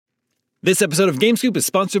This episode of GameScoop is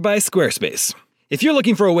sponsored by Squarespace. If you're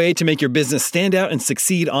looking for a way to make your business stand out and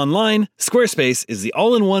succeed online, Squarespace is the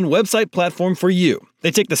all-in-one website platform for you.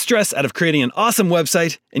 They take the stress out of creating an awesome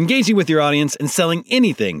website, engaging with your audience, and selling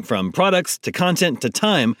anything from products to content to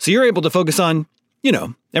time, so you're able to focus on,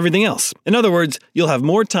 everything else. In other words, you'll have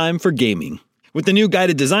more time for gaming. With the new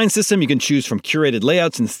guided design system, you can choose from curated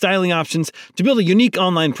layouts and styling options to build a unique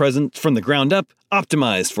online presence from the ground up,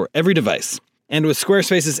 optimized for every device. And with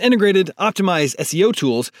Squarespace's integrated, optimized SEO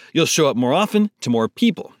tools, you'll show up more often to more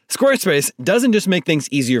people. Squarespace doesn't just make things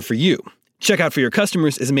easier for you. Checkout for your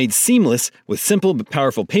customers is made seamless with simple but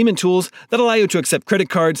powerful payment tools that allow you to accept credit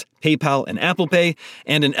cards, PayPal, and Apple Pay,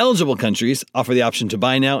 and in eligible countries, offer the option to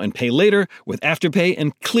buy now and pay later with Afterpay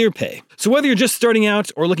and ClearPay. So whether you're just starting out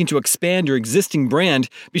or looking to expand your existing brand,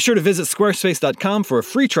 be sure to visit squarespace.com for a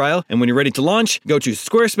free trial, and when you're ready to launch, go to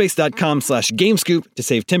squarespace.com/gamescoop to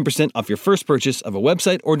save 10% off your first purchase of a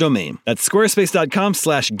website or domain. That's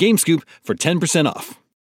squarespace.com/gamescoop for 10% off.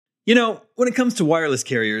 When it comes to wireless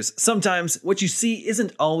carriers, sometimes what you see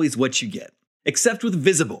isn't always what you get. Except with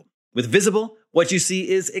Visible. With Visible, what you see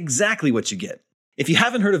is exactly what you get. If you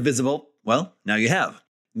haven't heard of Visible, well, now you have.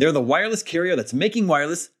 They're the wireless carrier that's making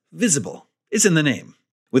wireless visible. It's in the name.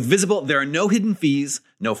 With Visible, there are no hidden fees,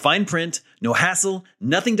 no fine print, no hassle,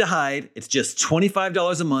 nothing to hide. It's just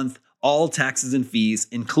 $25 a month, all taxes and fees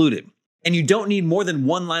included. And you don't need more than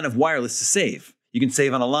one line of wireless to save. You can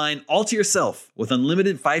save on a line all to yourself with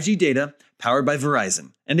unlimited 5G data powered by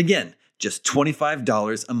Verizon. And again, just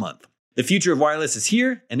 $25 a month. The future of wireless is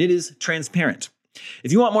here, and it is transparent.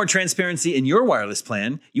 If you want more transparency in your wireless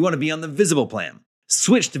plan, you want to be on the Visible plan.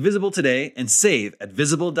 Switch to Visible today and save at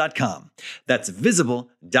Visible.com. That's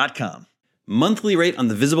Visible.com. Monthly rate on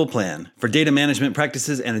the Visible plan. For data management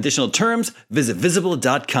practices and additional terms, visit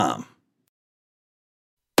Visible.com.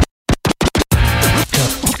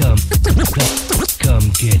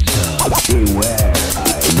 Come get some. Beware,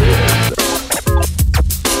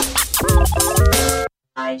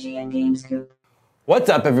 IGN GameScoop. What's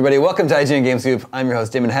up, everybody? Welcome to IGN GameScoop. I'm your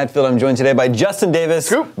host, Damon Hatfield. I'm joined today by Justin Davis,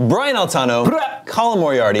 Scoop. Brian Altano, Colin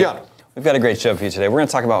Moriarty. Yeah. We've got a great show for you today. We're going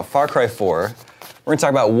to talk about Far Cry 4. We're going to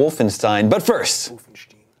talk about Wolfenstein. But first,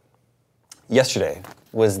 yesterday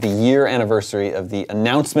was the year anniversary of the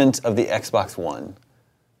announcement of the Xbox One.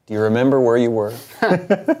 Do you remember where you were?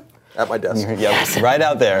 At my desk. Yep, right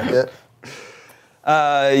out there.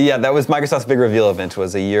 That was Microsoft's big reveal event.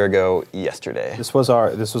 Was a year ago yesterday. This was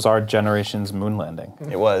our generation's moon landing.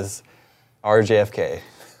 It was our JFK.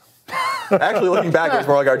 Actually, looking back, it was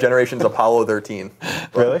more like our generation's Apollo 13.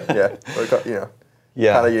 Really? Yeah.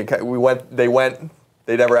 Yeah.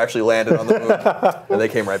 They never actually landed on the moon, and they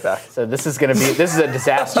came right back. So this is a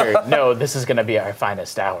disaster. No, this is gonna be our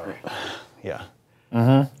finest hour. Yeah.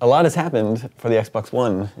 Mm-hmm. A lot has happened for the Xbox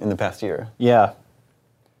One in the past year. Yeah.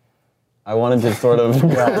 I wanted to sort of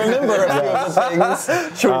remember a few of the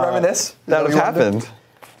things. Should we reminisce? That have happened.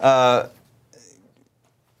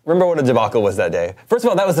 Remember what a debacle was that day. First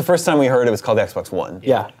of all, that was the first time we heard it was called the Xbox One.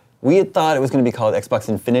 Yeah. We had thought it was going to be called Xbox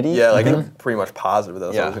Infinity. Yeah, pretty much positive that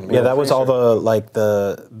was what it was going to be. Yeah, that was all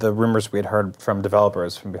the rumors we had heard from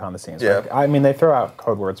developers from behind the scenes. Yeah. Like, I mean, they throw out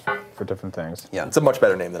code words for different things. Yeah. It's a much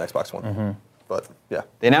better name than Xbox One. But, yeah.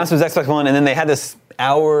 They announced it was Xbox One, and then they had this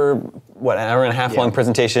hour and a half long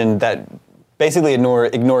presentation that basically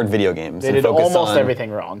ignored video games. They did almost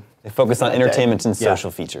everything wrong. They focused on entertainment and social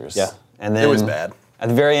features. Yeah. And then It was bad. At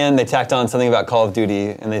the very end, they tacked on something about Call of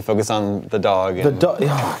Duty, and they focused on the dog. And Oh,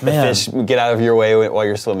 the man. fish get out of your way while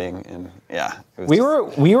you're swimming, and yeah. It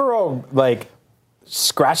was We were all like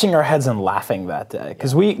scratching our heads and laughing that day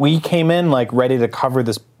because we came in like ready to cover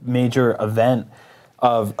this major event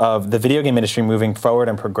of the video game industry moving forward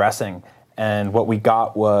and progressing, and what we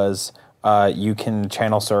got was you can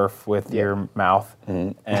channel surf with your mouth,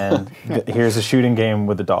 and here's a shooting game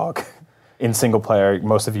with a dog in single player.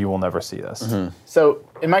 Most of you will never see this. So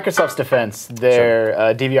in Microsoft's defense,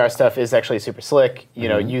 their DVR stuff is actually super slick.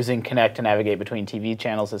 Using Kinect to navigate between TV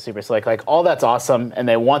channels is super slick. Like, all that's awesome, and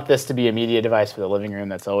they want this to be a media device for the living room.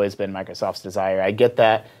 That's always been Microsoft's desire. I get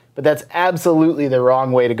that. But that's absolutely the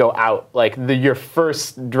wrong way to go out. Like, your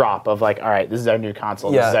first drop of like, all right, this is our new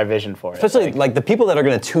console. This is our vision for it. Especially like the people that are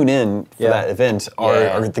going to tune in for that event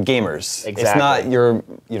are the gamers. Exactly. It's not your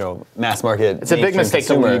mass market. It's a big mistake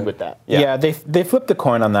to lead with that. Yeah, they flipped the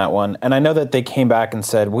coin on that one, and I know that they came back and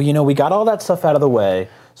said, well, we got all that stuff out of the way,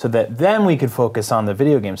 so that then we could focus on the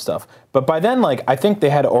video game stuff. But by then, like, I think they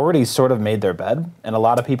had already sort of made their bed, and a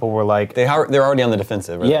lot of people were like, they're already on the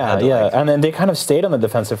defensive. Right? yeah, and then they kind of stayed on the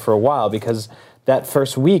defensive for a while because that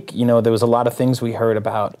first week, you know, there was a lot of things we heard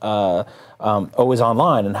about Always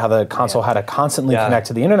Online and how the console had to constantly connect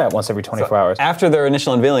to the internet once every 24 hours. After their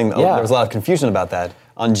initial unveiling, there was a lot of confusion about that.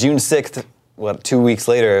 On June 6th, 2 weeks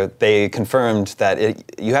later, they confirmed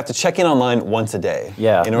that you have to check in online once a day.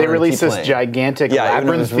 Yeah. In order They to released keep this playing. gigantic It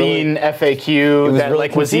labyrinthine FAQ was that really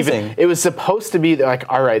like was confusing. even. It was supposed to be like,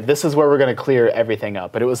 all right, this is where we're going to clear everything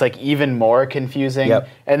up, but it was like even more confusing. Yep.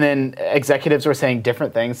 And then executives were saying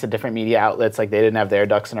different things to different media outlets, like they didn't have their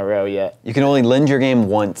ducks in a row yet. You can only lend your game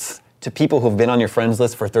once to people who've been on your friends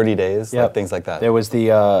list for 30 days, like things like that. There was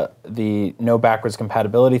the no backwards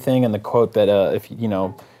compatibility thing, and the quote that if you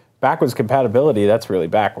know. Backwards compatibility, that's really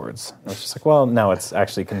backwards. It's just like, well, no, it's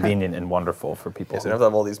actually convenient and wonderful for people. So you don't have to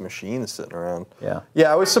have all these machines sitting around. Yeah.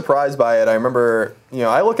 Yeah, I was surprised by it. I remember,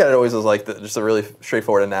 I look at it always as like just a really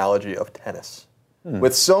straightforward analogy of tennis.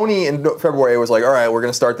 With Sony in February, it was like, all right, we're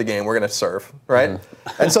going to start the game. We're going to serve, right?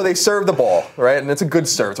 And so they served the ball, right? And it's a good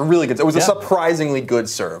serve. It's a really good serve. It was a surprisingly good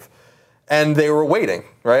serve. And they were waiting,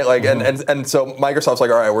 right? Like, and so Microsoft's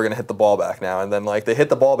like, all right, we're gonna hit the ball back now. And then like they hit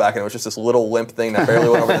the ball back, and it was just this little limp thing that barely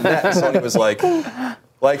went over the net. And Sony was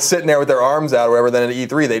like sitting there with their arms out or whatever. Then at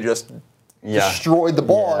E3, they just destroyed the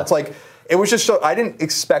ball. And it's like it was just so I didn't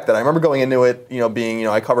expect that. I remember going into it, being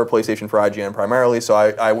I cover PlayStation for IGN primarily, so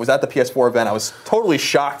I was at the PS4 event. I was totally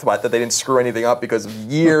shocked by that they didn't screw anything up because of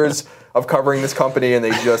years of covering this company, and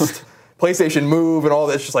they just PlayStation Move and all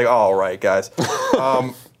this. Just like, oh, all right, guys.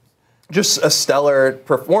 Just a stellar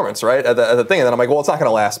performance, right, at the thing. And then I'm like, well, it's not going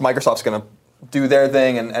to last. Microsoft's going to do their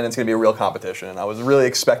thing, and it's going to be a real competition. And I was really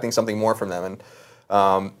expecting something more from them.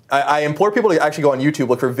 And I implore people to actually go on YouTube,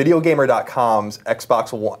 look for Videogamer.com's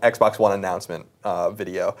Xbox One announcement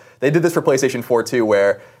video. They did this for PlayStation 4 too,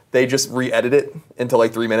 where they just re-edit it into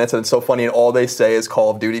like 3 minutes, and it's so funny. And all they say is Call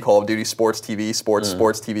of Duty, Sports TV, Sports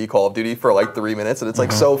TV, Call of Duty for like 3 minutes, and it's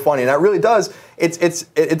like so funny. And that really does. It does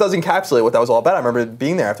encapsulate what that was all about. I remember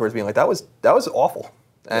being there afterwards, being like, that was awful.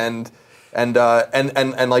 And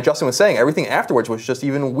like Justin was saying, everything afterwards was just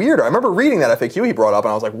even weirder. I remember reading that FAQ he brought up,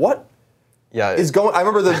 and I was like, what? Is going? I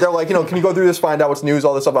remember that they're like, can you go through this, find out what's news,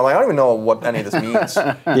 all this stuff. I'm like, I don't even know what any of this means.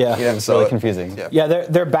 It's really confusing. Yeah,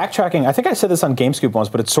 they're backtracking. I think I said this on GameScoop once,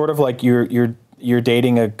 but it's sort of like you're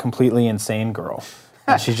dating a completely insane girl.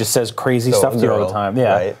 And she just says crazy stuff to you all the time.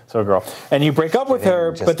 Yeah, right. So a girl. And you break up with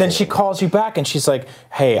her, but then she calls you back and she's like,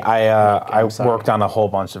 hey, I worked on a whole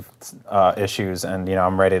bunch of issues, and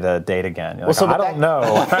I'm ready to date again. You're like, I don't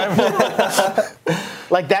know.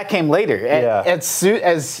 Like that came later. As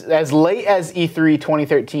late as E3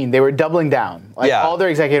 2013, they were doubling down. Like all their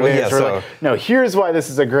executive leaders were like, no, here's why this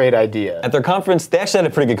is a great idea. At their conference, they actually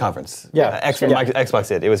had a pretty good conference. Xbox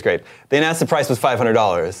did. It was great. They announced the price was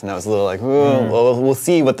 $500, and I was a little like, well, we'll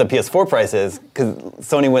see what the PS4 price is, because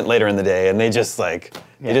Sony went later in the day, and they just they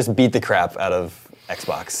just beat the crap out of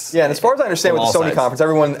Xbox. Yeah, and as far as I understand with the Sony sides.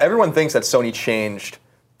 conference, everyone thinks that Sony changed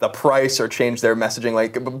the price or changed their messaging.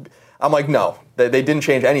 Like, I'm like, no, they didn't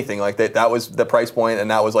change anything. Like that was the price point, and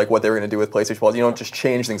that was like what they were going to do with PlayStation Plus. You don't just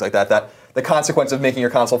change things like that. That the consequence of making your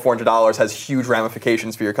console $400 has huge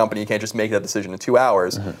ramifications for your company. You can't just make that decision in 2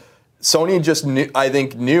 hours. Sony just knew.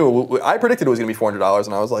 I predicted it was going to be $400,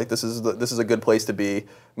 and I was like, this is a good place to be.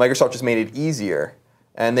 Microsoft just made it easier,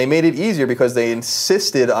 and they made it easier because they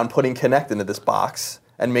insisted on putting Kinect into this box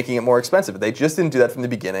and making it more expensive. They just didn't do that from the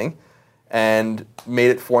beginning, and made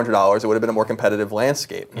it $400. It would have been a more competitive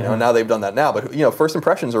landscape. Now they've done that now, but first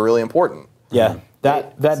impressions are really important. Yeah.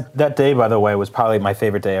 That day, by the way, was probably my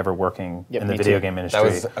favorite day ever working in the video game industry.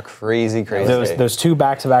 That was a crazy day. Those two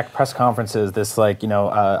back-to-back press conferences. This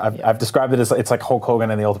I've described it as it's like Hulk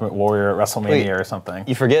Hogan and the Ultimate Warrior at WrestleMania or something.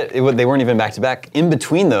 You forget they weren't even back-to-back. In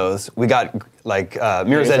between those, we got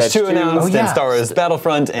Mirror's Edge 2 announced, and Star Wars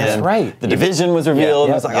Battlefront, and The Division was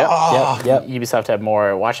revealed. It was like, Ubisoft had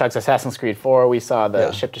more. Watch Dogs, Assassin's Creed 4. We saw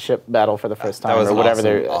the ship-to-ship battle for the first time, or whatever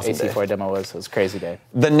their AC4 demo was. It was a crazy day.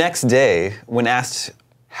 The next day, when asked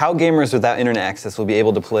how gamers without internet access will be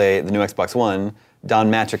able to play the new Xbox One, Don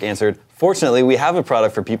Matrick answered, fortunately, we have a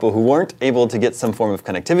product for people who weren't able to get some form of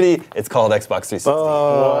connectivity. It's called Xbox 360.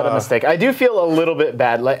 What a mistake. I do feel a little bit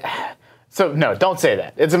bad. So, no, don't say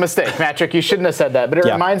that. It's a mistake, Matrick. You shouldn't have said that. But it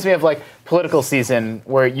reminds me of, political season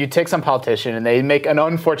where you take some politician and they make an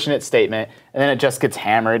unfortunate statement, and then it just gets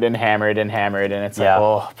hammered and hammered and hammered, and it's like,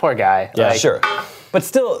 oh, poor guy. Yeah, sure. But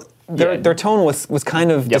still, their tone was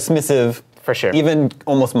kind of dismissive. For sure. Even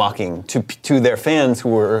almost mocking to their fans who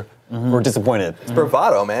were were disappointed. It's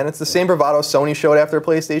bravado, man. It's the same bravado Sony showed after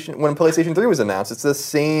PlayStation when PlayStation 3 was announced. It's the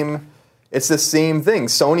same thing.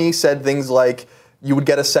 Sony said things like you would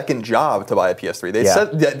get a second job to buy a PS3. They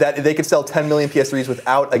said that they could sell 10 million PS3s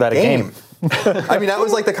without a game. I mean, that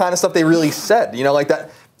was like the kind of stuff they really said. You know, like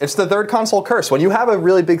that. It's the third console curse. When you have a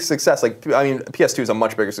really big success, like, I mean, PS2 is a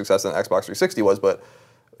much bigger success than Xbox 360 was, but,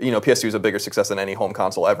 you know, PS2 is a bigger success than any home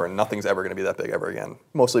console ever, and nothing's ever going to be that big ever again,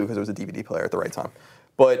 mostly because it was a DVD player at the right time.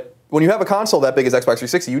 But when you have a console that big as Xbox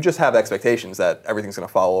 360, you just have expectations that everything's going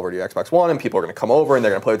to follow over to your Xbox One, and people are going to come over and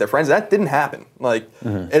they're going to play with their friends. That didn't happen. Like,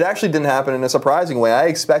 it actually didn't happen in a surprising way. I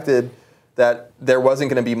expected that there wasn't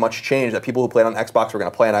going to be much change, that people who played on Xbox were going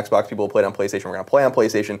to play on Xbox, people who played on PlayStation were going to play on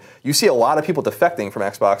PlayStation. You see a lot of people defecting from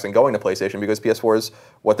Xbox and going to PlayStation because PS4 is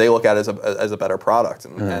what they look at as a better product.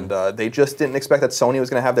 And they just didn't expect that Sony was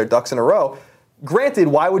going to have their ducks in a row. Granted,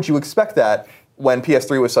 why would you expect that when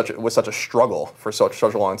PS3 was such a struggle for such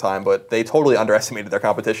a long time? But they totally underestimated their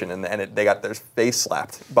competition, and they got their face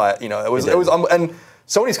slapped by, you know, and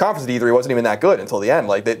Sony's conference at E3 wasn't even that good until the end.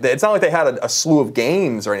 Like, it's not like they had a slew of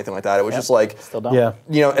games or anything like that. It was just like, Still dumb.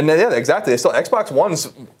 you know, and exactly. Xbox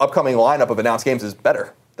One's upcoming lineup of announced games is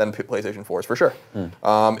better than PlayStation 4's for sure.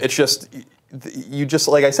 It's just, you just,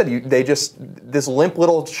 like I said, this limp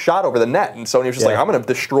little shot over the net, and Sony was just like, I'm going to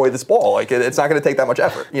destroy this ball. Like, it's not going to take that much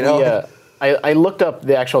effort, you know? Yeah. I looked up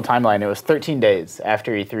the actual timeline. It was 13 days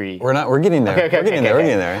after E3. We're getting there. We're getting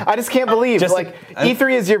there. I just can't believe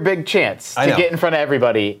E3 is your big chance to get in front of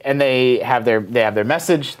everybody, and they have their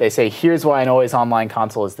message. They say, here's why an always online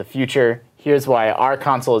console is the future. Here's why our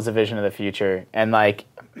console is the vision of the future. And like,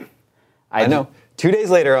 I know. 2 days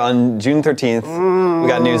later, on June 13th, we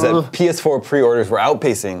got news that PS4 pre-orders were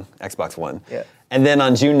outpacing Xbox One. Yeah. And then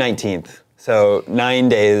on June 19th, so 9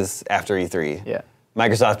 days after E3,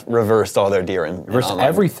 Microsoft reversed all their DRM. Reversed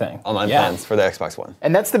everything. Online plans for the Xbox One.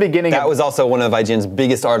 And that's the beginning. That was also one of IGN's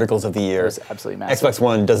biggest articles of the year. It was absolutely massive. Xbox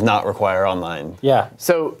One does not require online. Yeah.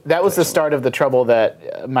 So that was the start of the trouble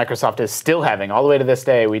that Microsoft is still having all the way to this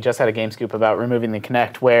day. We just had a Game Scoop about removing the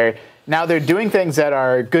Kinect, where now they're doing things that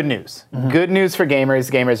are good news. Good news for gamers.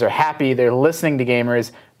 Gamers are happy. They're listening to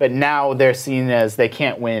gamers. But now they're seen as they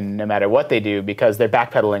can't win no matter what they do because they're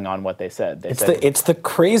backpedaling on what they said. It's the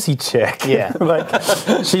crazy chick. Yeah. Like,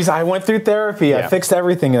 I went through therapy. I fixed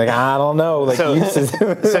everything. You're like, I don't know. Like,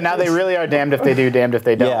 so now they really are damned if they do, damned if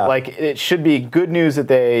they don't. Yeah. Like, it should be good news that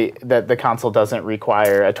the console doesn't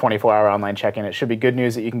require a 24-hour online check-in. It should be good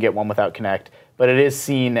news that you can get one without Kinect. But it is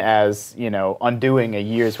seen as, you know, undoing a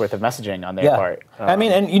year's worth of messaging on their part. I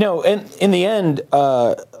mean, and you know, in the end,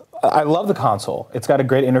 I love the console. It's got a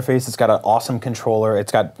great interface. It's got an awesome controller.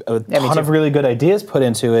 It's got a ton of really good ideas put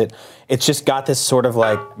into it. It's just got this sort of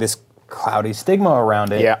like this cloudy stigma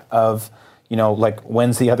around it of, you know, like,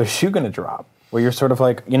 when's the other shoe going to drop? Where you're sort of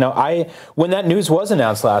like, you know, when that news was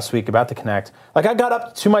announced last week about the Kinect, like, I got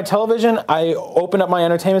up to my television, I opened up my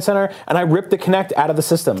entertainment center, and I ripped the Kinect out of the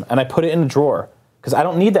system, and I put it in a drawer. Because I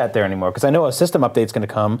don't need that there anymore, because I know a system update's going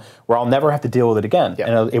to come where I'll never have to deal with it again. Yep.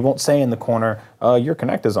 And it won't say in the corner, your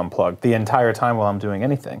Kinect is unplugged the entire time while I'm doing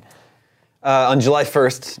anything. On July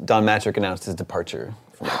 1st, Don Mattrick announced his departure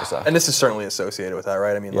from Microsoft. And this is certainly associated with that,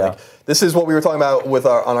 right? I mean, like, this is what we were talking about with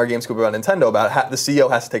on our Game Scoop about Nintendo, about the CEO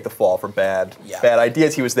has to take the fall for bad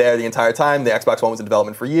ideas. He was there the entire time. The Xbox One was in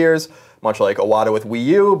development for years, much like Iwata with Wii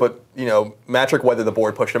U. But, you know, Mattrick, whether the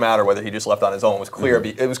board pushed him out or whether he just left on his own, was clear.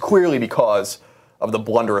 It was clearly because of the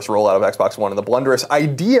blunderous rollout of Xbox One and the blunderous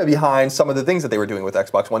idea behind some of the things that they were doing with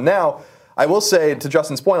Xbox One. Now, I will say, to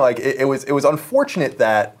Justin's point, like, it was unfortunate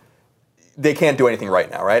that they can't do anything right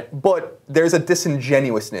now, right? But there's a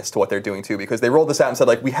disingenuousness to what they're doing too, because they rolled this out and said,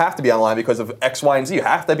 like, we have to be online because of X, Y, and Z. You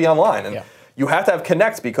have to be online, and you have to have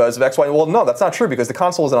Kinect because of X, Y. Well, no, that's not true, because the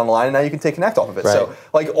console isn't online, and now you can take Kinect off of it. Right. So,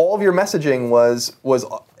 like, all of your messaging was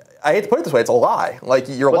I hate to put it this way, it's a lie. Like,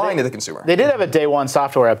 you're lying to the consumer. They did have a day one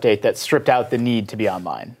software update that stripped out the need to be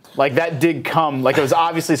online. Like, that did come. Like, it was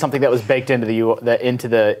obviously something that was baked into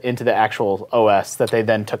the actual OS that they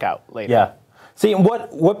then took out later. Yeah. See,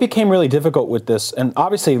 what became really difficult with this, and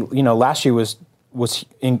obviously, you know, last year was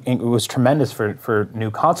tremendous for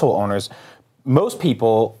new console owners. Most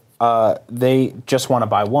people, they just want to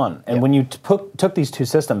buy one. And when you took these two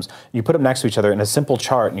systems, you put them next to each other in a simple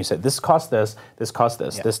chart, and you said, this costs this costs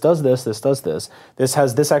this, this does this does this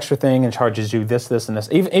has this extra thing and charges you this, and this.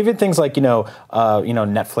 Even things like, you know,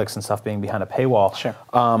 Netflix and stuff being behind a paywall. Sure.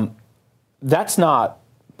 That's not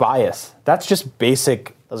bias. That's just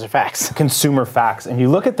basic. Those are facts. Consumer facts. And you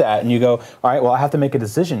look at that and you go, all right, well, I have to make a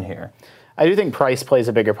decision here. I do think price plays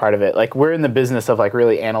a bigger part of it. Like, we're in the business of, like,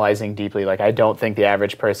 really analyzing deeply. Like, I don't think the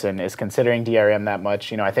average person is considering DRM that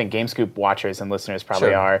much. You know, I think GameScoop watchers and listeners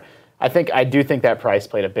probably are. I do think that price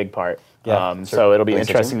played a big part. Yeah, so it'll be PlayStation.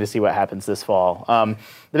 interesting to see what happens this fall.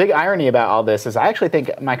 The big irony about all this is I actually think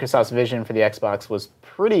Microsoft's vision for the Xbox was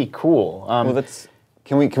pretty cool. Well,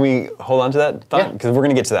 can we hold on to that thought? Yeah. Because we're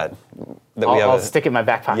going to get to that. I'll stick it in my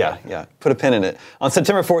back pocket. Yeah. Put a pin in it. On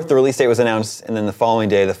September 4th, the release date was announced, and then the following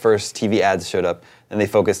day, the first TV ads showed up, and they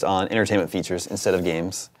focused on entertainment features instead of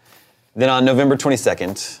games. Then on November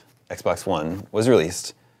 22nd, Xbox One was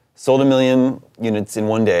released, sold 1 million units in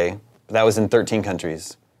one day, but that was in 13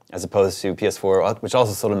 countries, as opposed to PS4, which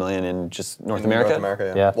also sold 1 million in just North America. North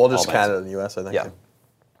America, Yeah. Well, just All Canada and the US, I think. Yeah.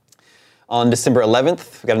 On December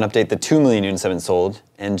 11th, we got an update that 2 million units have been sold,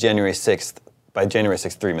 and by January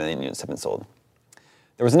 6th, 3 million units have been sold.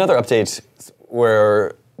 There was another update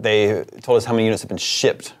where they told us how many units have been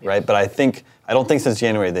shipped, right? But I don't think since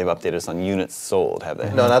January they've updated us on units sold, have they?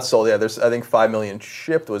 No, not sold. Yeah, there's I think 5 million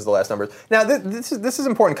shipped was the last number. Now this is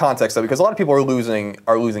important context though, because a lot of people are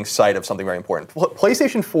losing sight of something very important.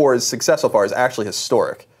 PlayStation 4's success so far is actually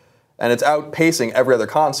historic, and it's outpacing every other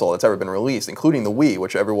console that's ever been released, including the Wii,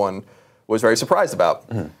 which everyone was very surprised about.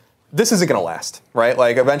 Mm-hmm. This isn't going to last, right?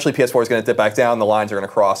 Like eventually PS4 is going to dip back down, the lines are going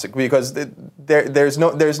to cross because there's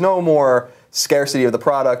no more scarcity of the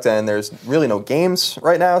product, and there's really no games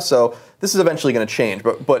right now. So this is eventually going to change.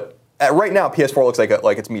 But right now PS4 looks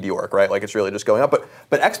like it's meteoric, right? Like it's really just going up.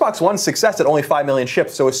 But Xbox One's success at only 5 million shipped,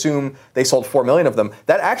 so assume they sold 4 million of them.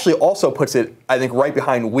 That actually also puts it, I think, right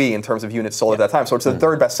behind Wii in terms of units sold at that time. So it's the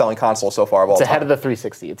third best-selling console so far of all time. It's ahead of the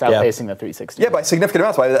 360. It's outpacing the 360. Yeah, by significant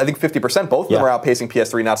amounts. I think 50%. Both of them are outpacing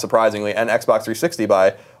PS3, not surprisingly, and Xbox 360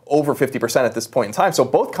 by over 50% at this point in time. So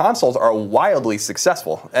both consoles are wildly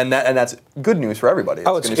successful, and that's good news for everybody.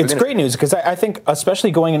 It's great news because I think,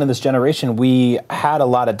 especially going into this generation, we had a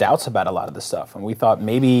lot of doubts about a lot of this stuff, and we thought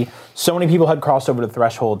maybe so many people had crossed over the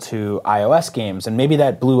threshold to iOS games, and maybe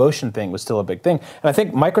that Blue Ocean thing was still a big thing. And I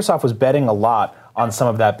think Microsoft was betting a lot on some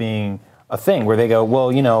of that being a thing, where they go,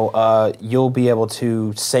 well, you'll be able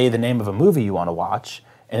to say the name of a movie you want to watch,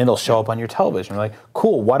 and it'll show up on your television. You're like,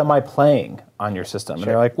 cool, what am I playing on your system? And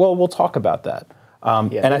they're like, well, we'll talk about that.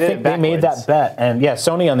 And I think they made that bet. And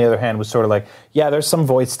Sony, on the other hand, was sort of like, there's some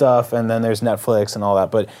voice stuff, and then there's Netflix and all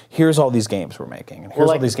that, but here's all these games we're making, and here's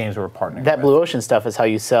all these games we're partnering with. That Blue Ocean stuff is how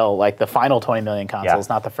you sell like the final 20 million consoles,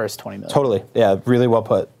 not the first 20 million. Totally. Yeah, really well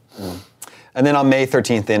put. Mm. And then on May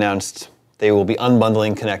 13th, they announced they will be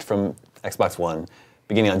unbundling Kinect from Xbox One,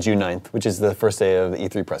 beginning on June 9th, which is the first day of the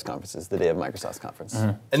E3 press conferences, the day of Microsoft's conference.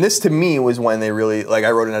 Mm-hmm. And this, to me, was when they really,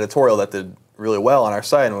 I wrote an editorial that did really well on our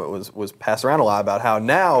site, and it was passed around a lot about how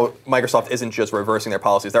now Microsoft isn't just reversing their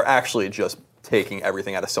policies, they're actually just taking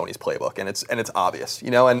everything out of Sony's playbook, and it's obvious,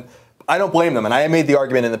 and I don't blame them, and I made the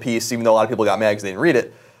argument in the piece, even though a lot of people got mad because they didn't read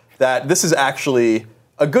it, that this is actually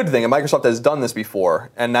a good thing, and Microsoft has done this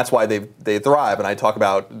before, and that's why they thrive. And I talk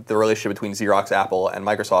about the relationship between Xerox, Apple, and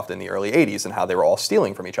Microsoft in the early 80s and how they were all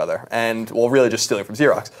stealing from each other, and, well, really just stealing from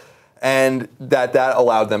Xerox. And that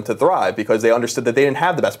allowed them to thrive because they understood that they didn't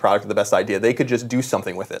have the best product or the best idea. They could just do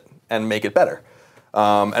something with it and make it better.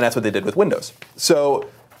 And that's what they did with Windows. So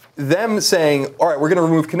them saying, all right, we're going to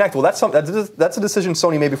remove Kinect, well, that's a decision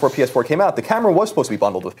Sony made before PS4 came out. The camera was supposed to be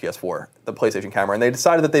bundled with PS4, the PlayStation camera, and they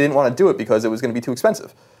decided that they didn't want to do it because it was going to be too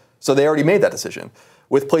expensive. So they already made that decision.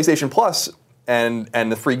 With PlayStation Plus and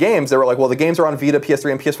the free games, they were like, well, the games are on Vita,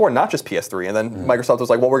 PS3, and PS4, not just PS3. And then Microsoft was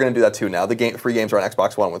like, well, we're going to do that too now. The free games are on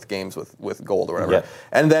Xbox One with games with gold or whatever. Yeah.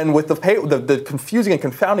 And then with the confusing and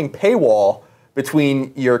confounding paywall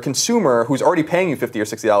between your consumer who's already paying you $50 or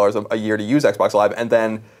 $60 a year to use Xbox Live, and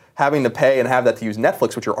then having to pay and have that to use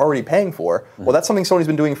Netflix, which you're already paying for, well, that's something Sony's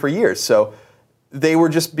been doing for years. So they were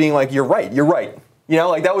just being like, you're right.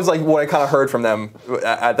 That was like what I kind of heard from them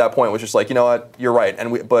at that point, was just like, you know what, you're right.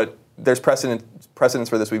 But there's precedence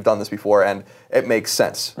for this. We've done this before, and it makes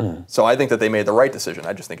sense. Mm. So I think that they made the right decision.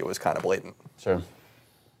 I just think it was kind of blatant. Sure.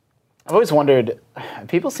 I've always wondered,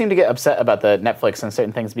 people seem to get upset about the Netflix and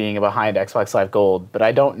certain things being behind Xbox Live Gold, but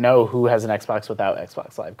I don't know who has an Xbox without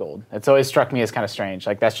Xbox Live Gold. It's always struck me as kind of strange.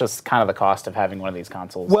 Like, that's just kind of the cost of having one of these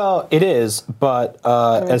consoles. Well, it is, but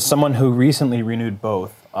as someone who recently renewed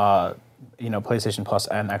both, PlayStation Plus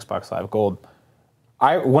and Xbox Live Gold,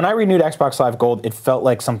 when I renewed Xbox Live Gold, it felt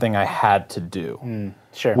like something I had to do.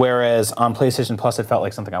 Sure. Whereas on PlayStation Plus, it felt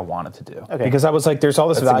like something I wanted to do. Okay. Because I was like, there's all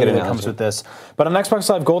this value that comes with this. But on Xbox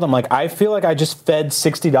Live Gold, I'm like, I feel like I just fed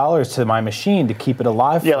 $60 to my machine to keep it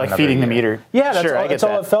alive. Yeah, like feeding the meter. Yeah, that's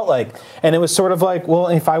all it felt like. And it was sort of like, well,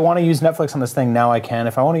 if I want to use Netflix on this thing, now I can.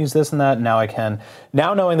 If I want to use this and that, now I can.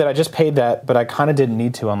 Now knowing that I just paid that, but I kind of didn't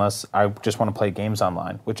need to unless I just want to play games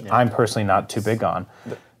online, which I'm personally not too big on.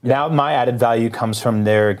 Now my added value comes from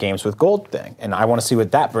their games with gold thing, and I want to see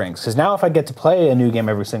what that brings. Because now if I get to play a new game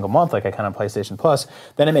every single month, like I can on PlayStation Plus,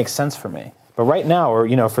 then it makes sense for me. But right now,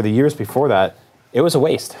 or for the years before that, it was a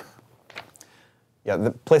waste. Yeah,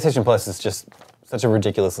 the PlayStation Plus is just such a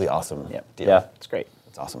ridiculously awesome deal. Yeah, It's great.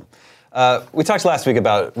 It's awesome. We talked last week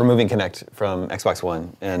about removing Kinect from Xbox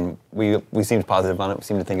One, and we seemed positive on it. We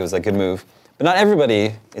seemed to think it was a good move. But not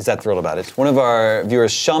everybody is that thrilled about it. One of our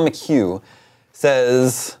viewers, Sean McHugh,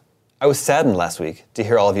 says, I was saddened last week to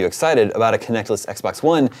hear all of you excited about a Kinectless Xbox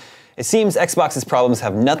One. It seems Xbox's problems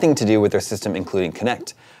have nothing to do with their system, including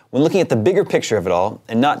Kinect. When looking at the bigger picture of it all,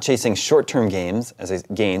 and not chasing short-term gains, as I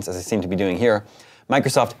seem to be doing here,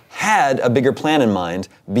 Microsoft had a bigger plan in mind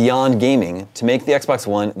beyond gaming to make the Xbox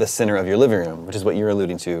One the center of your living room, which is what you were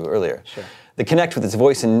alluding to earlier. Sure. The Kinect with its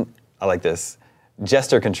voice and, I like this,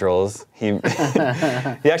 gesture controls. He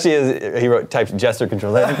typed gesture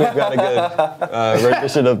controls. I think we've got a good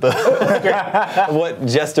rendition of what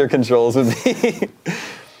gesture controls would be.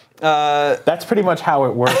 That's pretty much how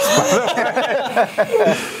it works.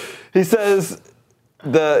 He says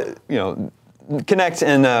Kinect,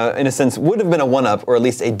 in a sense, would have been a one-up, or at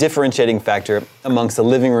least a differentiating factor amongst the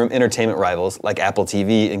living room entertainment rivals like Apple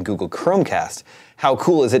TV and Google Chromecast. How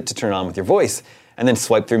cool is it to turn on with your voice and then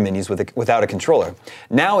swipe through menus without a controller?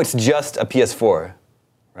 Now it's just a PS4,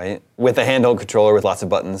 right, with a handheld controller with lots of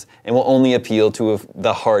buttons, and will only appeal to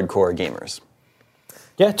the hardcore gamers.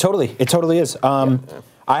 Yeah, totally. It totally is. I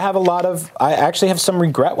actually have some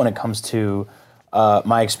regret when it comes to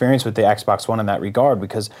my experience with the Xbox One in that regard,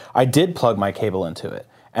 because I did plug my cable into it,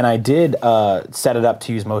 and I did set it up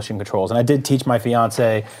to use motion controls, and I did teach my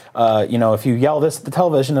fiance, if you yell this at the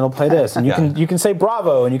television, it'll play this, and you can say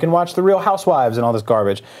bravo, and you can watch The Real Housewives and all this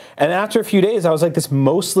garbage. And after a few days, I was like, this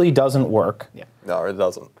mostly doesn't work. Yeah. No, it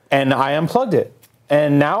doesn't. And I unplugged it.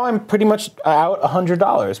 And now I'm pretty much out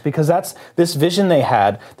 $100 because that's this vision they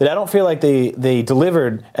had that I don't feel like they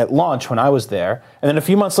delivered at launch when I was there. And then a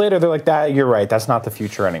few months later, they're like, you're right, that's not the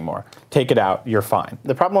future anymore. Take it out, you're fine.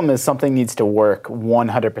 The problem is something needs to work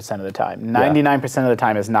 100% of the time. 99% of the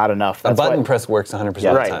time is not enough. A button press works 100% of the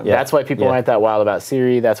time. Yeah. That's why people aren't that wild about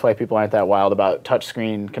Siri. That's why people aren't that wild about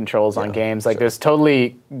touchscreen controls on games. Like, there's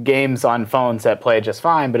totally games on phones that play just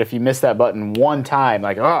fine, but if you miss that button one time,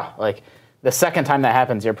 the second time that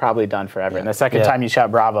happens, you're probably done forever. And the second time you shout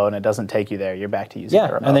bravo and it doesn't take you there, you're back to using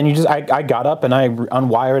the remote. And then I got up and I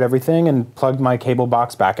unwired everything and plugged my cable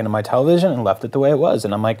box back into my television and left it the way it was.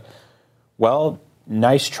 And I'm like, well,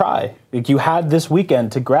 nice try. Like, you had this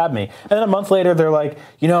weekend to grab me. And then a month later, they're like,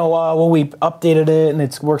 we updated it and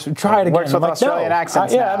it works. Try it again. Works with Australian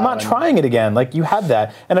accents now. I'm not trying it again. Like, you had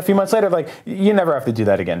that. And a few months later, like, you never have to do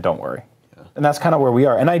that again. Don't worry. And that's kind of where we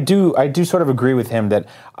are. And I do sort of agree with him that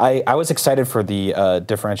I was excited for the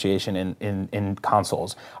differentiation in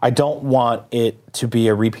consoles. I don't want it to be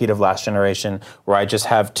a repeat of last generation where I just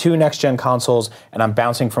have two next-gen consoles and I'm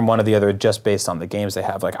bouncing from one to the other just based on the games they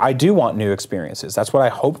have. Like, I do want new experiences. That's what I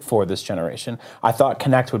hoped for this generation. I thought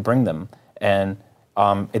Kinect would bring them. And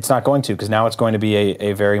it's not going to, because now it's going to be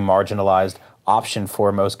a very marginalized option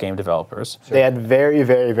for most game developers. They had very,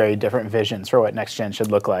 very, very different visions for what next gen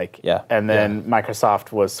should look like. Yeah. And then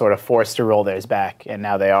Microsoft was sort of forced to roll theirs back, and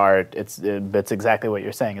now they are. It's exactly what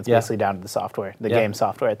you're saying. It's basically down to the software, the game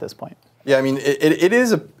software at this point. Yeah, I mean, it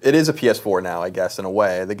is a PS4 now, I guess, in a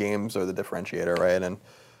way. The games are the differentiator, right? And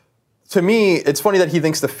to me, it's funny that he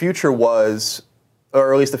thinks the future was,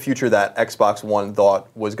 or at least the future that Xbox One thought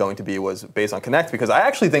was going to be, was based on Kinect, because I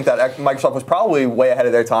actually think that Microsoft was probably way ahead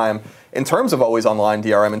of their time in terms of always online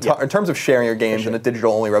DRM, in terms of sharing your games in a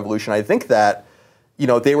digital-only revolution. I think that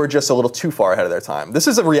they were just a little too far ahead of their time. This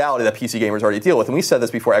is a reality that PC gamers already deal with, and we said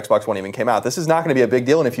this before Xbox One even came out. This is not going to be a big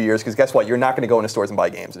deal in a few years, because guess what? You're not going to go into stores and buy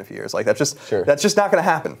games in a few years. Like, that's just not going to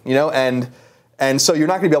happen, And so you're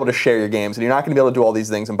not going to be able to share your games, and you're not going to be able to do all these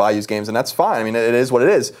things and buy used games, and that's fine. I mean, it is what it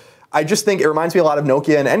is. I just think it reminds me a lot of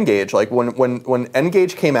Nokia and N-Gage. Like, when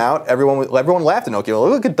N-Gage came out, everyone laughed at Nokia.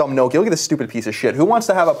 Look at dumb Nokia. Look at this stupid piece of shit. Who wants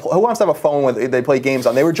to have a phone where they play games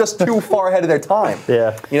on? They were just too far ahead of their time.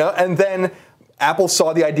 Yeah. And then Apple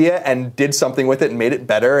saw the idea and did something with it and made it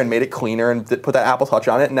better and made it cleaner and put that Apple Touch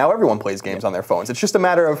on it. And now everyone plays games on their phones. It's just a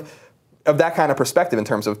matter of that kind of perspective in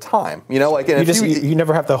terms of time. You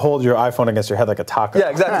never have to hold your iPhone against your head like a taco. Yeah,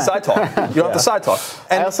 exactly. Side talk. You don't have to side talk.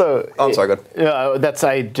 And I'm sorry, go ahead.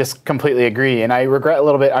 I just completely agree, and I regret a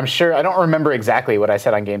little bit. I'm sure I don't remember exactly what I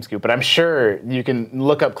said on GameScoop, but I'm sure you can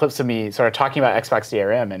look up clips of me sort of talking about Xbox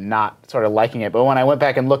DRM and not sort of liking it. But when I went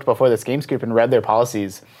back and looked before this GameScoop and read their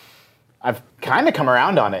policies, I've kind of come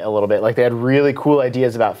around on it a little bit. Like, they had really cool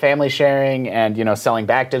ideas about family sharing and selling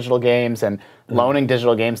back digital games, and loaning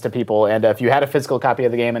digital games to people, and if you had a physical copy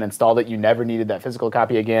of the game and installed it, you never needed that physical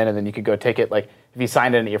copy again, and then you could go take it, like, if you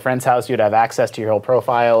signed in at your friend's house, you'd have access to your whole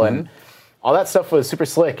profile, and all that stuff was super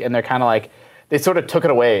slick, and they're kind of like, they sort of took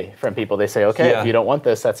it away from people. They say, okay, if you don't want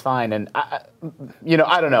this, that's fine, and, I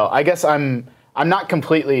don't know. I guess I'm not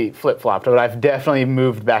completely flip-flopped, but I've definitely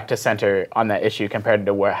moved back to center on that issue compared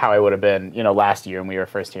to how I would have been, last year when we were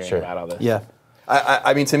first hearing about all this. Yeah.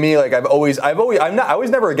 I mean, to me, like I was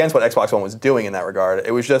never against what Xbox One was doing in that regard.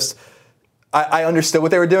 It was just, I understood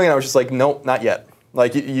what they were doing, and I was just like, nope, not yet.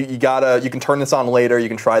 Like you can turn this on later, you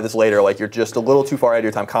can try this later. Like you're just a little too far ahead of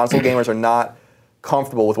your time. Console gamers are not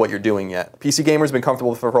comfortable with what you're doing yet. PC gamers have been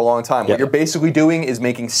comfortable with it for a long time. What you're basically doing is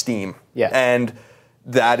making Steam, and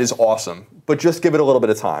that is awesome. But just give it a little bit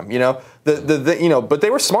of time, But they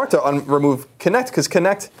were smart to remove Kinect because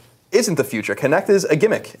Kinect isn't the future. Kinect is a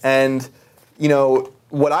gimmick, and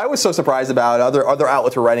what I was so surprised about, other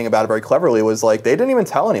outlets were writing about it very cleverly, was like they didn't even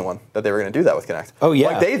tell anyone that they were going to do that with Kinect. Oh yeah,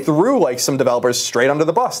 like they threw like some developers straight under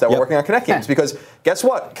the bus that were working on Kinect games because guess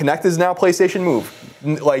what? Kinect is now PlayStation Move.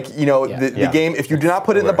 The game. If you do not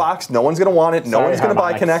put it in the box, no one's going to want it. No one's going to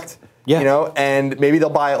buy Kinect. Yeah. And maybe they'll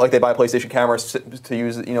buy it like they buy PlayStation cameras to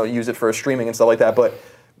use it for streaming and stuff like that. But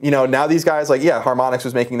now these guys Harmonix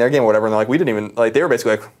was making their game or whatever, and they're like, we didn't even they were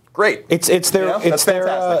basically like, great. It's their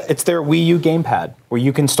Wii U gamepad where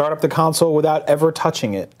you can start up the console without ever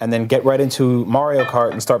touching it and then get right into Mario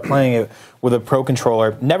Kart and start playing it with a Pro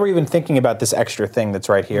controller, never even thinking about this extra thing that's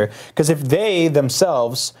right here. Because if they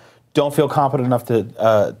themselves don't feel competent enough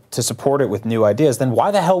to support it with new ideas, then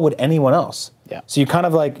why the hell would anyone else? Yeah. So you kind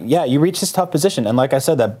of you reach this tough position, and like I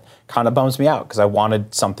said, that kind of bums me out because I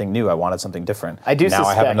wanted something new, I wanted something different. I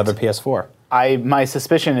have another PS4. My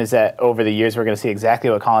suspicion is that over the years we're going to see exactly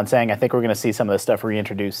what Colin's saying. I think we're going to see some of this stuff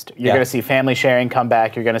reintroduced. You're going to see family sharing come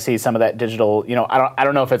back. You're going to see some of that digital. I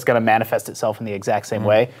don't know if it's going to manifest itself in the exact same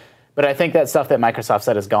way, but I think that stuff that Microsoft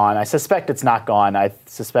said is gone. I suspect it's not gone. I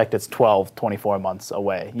suspect it's 12, 24 months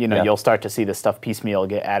away. You'll start to see this stuff piecemeal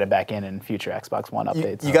get added back in future Xbox One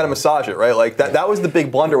updates. You got to massage it, right? Like that was the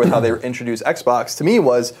big blunder with how they introduced Xbox. To me,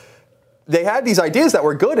 was they had these ideas that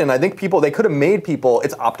were good, and I think they could have made people.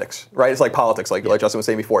 It's optics, right? It's like politics, like Justin was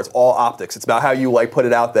saying before. It's all optics. It's about how you put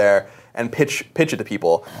it out there and pitch it to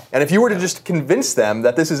people. And if you were to just convince them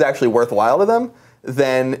that this is actually worthwhile to them,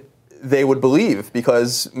 then they would believe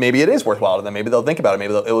because maybe it is worthwhile to them. Maybe they'll think about it.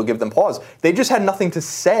 Maybe it will give them pause. They just had nothing to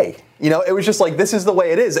say. It was just like, this is the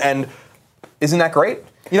way it is, and isn't that great?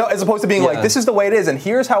 As opposed to being like, this is the way it is, and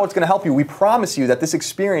here's how it's going to help you. We promise you that this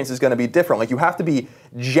experience is going to be different. Like, you have to be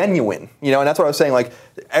genuine, and that's what I was saying. Like,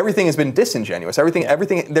 everything has been disingenuous.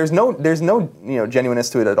 Everything. There's no genuineness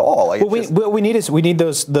to it at all. Like, what we need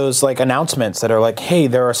those like announcements that are like, hey,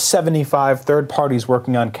 there are 75 third parties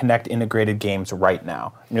working on Kinect integrated games right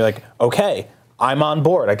now, and you're like, okay, I'm on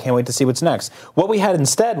board. I can't wait to see what's next. What we had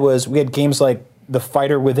instead was we had games like The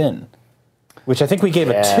Fighter Within, which I think we gave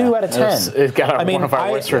a 2 out of 10. It got one of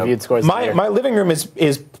our worst reviewed scores. My living room is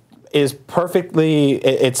perfectly.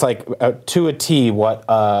 It's like to a T what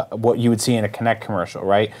you would see in a Kinect commercial,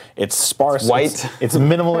 right? It's sparse, white. It's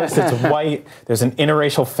minimalist. It's white. There's an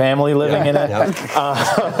interracial family living in it, and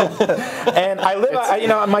I live.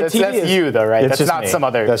 My TV that's is you though, right? That's not me. Some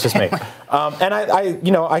other. That's just me. And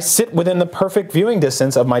I sit within the perfect viewing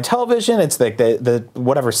distance of my television. It's like the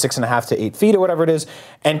whatever 6.5 to 8 feet or whatever it is.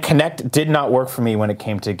 And Kinect did not work for me when it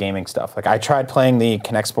came to gaming stuff. Like I tried playing the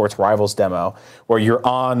Kinect Sports Rivals demo where you're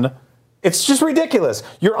on. It's just ridiculous.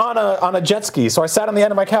 You're on a jet ski. So I sat on the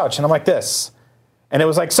end of my couch and I'm like this. And it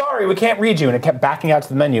was like, sorry, we can't read you. And it kept backing out to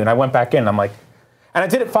the menu. And I went back in and I'm like, and I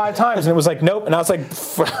did it 5 times and it was like, nope. And I was like,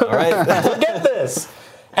 all right, forget this.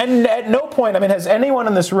 And at no point, has anyone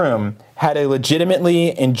in this room had a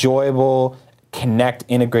legitimately enjoyable Kinect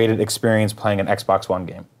integrated experience playing an Xbox One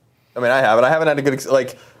game? I haven't. I haven't had a good,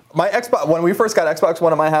 my Xbox, when we first got Xbox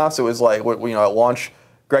One in my house, it was like, at launch,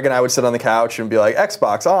 Greg and I would sit on the couch and be like,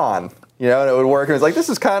 Xbox on. And it would work. And it was like, this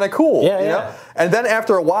is kind of cool. Yeah. And then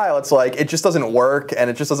after a while, it's like, it just doesn't work and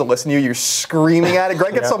it just doesn't listen to you. You're screaming at it.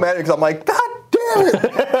 Greg gets so mad because I'm like, God damn it,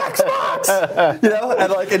 Xbox!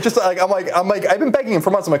 And it just I'm like, I've been begging him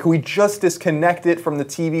for months. I'm like, can we just disconnect it from the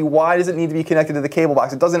TV? Why does it need to be connected to the cable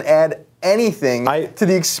box? It doesn't add anything to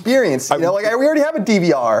the experience. We already have a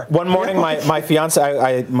DVR. One morning, my fiance,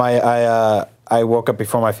 I woke up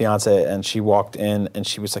before my fiance and she walked in and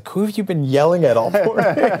she was like, who have you been yelling at all morning?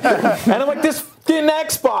 And I'm like, this fucking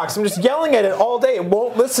Xbox. I'm just yelling at it all day. It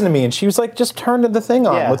won't listen to me. And she was like, just turn the thing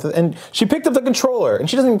on. And she picked up the controller. And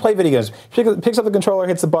she doesn't even play video games. She picks up the controller,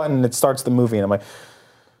 hits the button, and it starts the movie. And I'm like,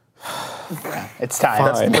 it's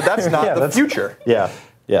time. But that's not the future. Yeah.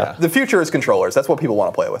 Yeah. The future is controllers. That's what people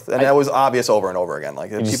want to play with, and that was obvious over and over again. Like,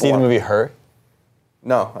 Did you see the movie Her?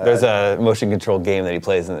 No. There's a motion control game that he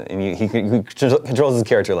plays, and he controls his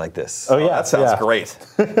character like this. Oh, yeah. That sounds great.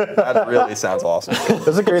 That really sounds awesome.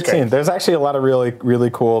 There's a great scene. There's actually a lot of really, really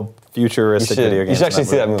cool futuristic video games. You should actually in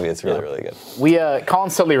see that movie. It's really, really good.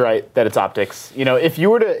 Colin's totally right that it's optics. You know, if you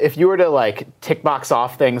were to like tick box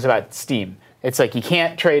off things about Steam, it's like you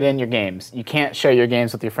can't trade in your games, you can't share your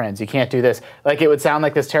games with your friends, you can't do this. Like it would sound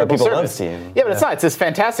like this terrible people service. love Steam. Yeah, but it's not. It's this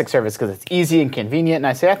fantastic service because it's easy and convenient. And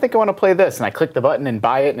I say, I think I want to play this, and I click the button and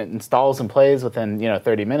buy it, and it installs and plays within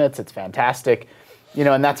 30 minutes. It's fantastic,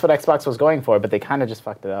 and that's what Xbox was going for. But they kind of just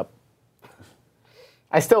fucked it up.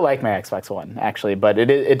 I still like my Xbox One, actually, but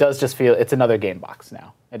it does just feel it's another game box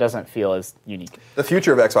now. It doesn't feel as unique. The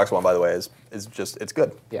future of Xbox One, by the way, is just it's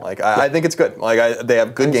good. Yeah. Like I think it's good. Like they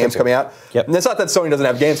have good games coming out. Yep. And it's not that Sony doesn't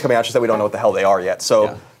have games coming out; it's just that we don't know what the hell they are yet.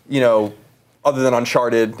 So other than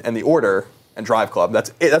Uncharted and The Order and Drive Club, that's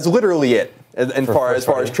it. That's literally it. As far as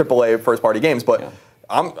AAA first party games, but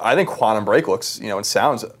I think Quantum Break looks and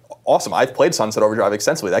sounds awesome. I've played Sunset Overdrive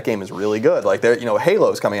extensively. That game is really good. Like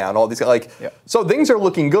Halo's coming out and all these so things are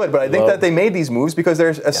looking good. But I think that they made these moves because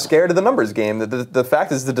they're scared of the numbers game. The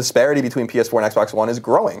fact is the disparity between PS4 and Xbox One is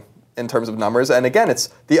growing in terms of numbers. And again, it's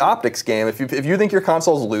the optics game. If you think your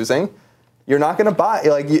console's losing, you're not going to buy.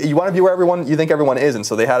 Like you want to be where you think everyone is. And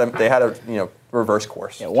so they had a reverse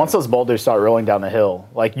course. Yeah, once those boulders start rolling down the hill,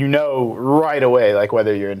 right away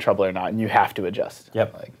whether you're in trouble or not, and you have to adjust.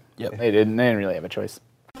 Yep. They didn't really have a choice.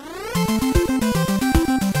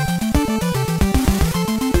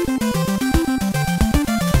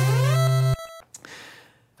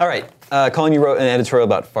 All right, Colin, you wrote an editorial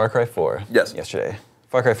about Far Cry 4 Yes. yesterday.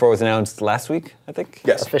 Far Cry 4 was announced last week, I think?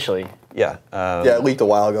 Yes. Officially. Yeah. Yeah, it leaked a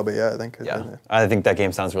while ago, but I think. Yeah. I think that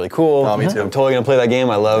game sounds really cool. Oh, me too. I'm totally going to play that game.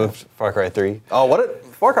 I loved Far Cry 3. Oh,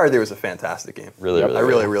 Far Cry 3 was a fantastic game. Really, really I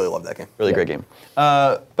really love that game. Really great game.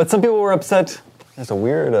 But some people were upset. There's a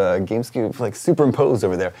weird GameScoop superimposed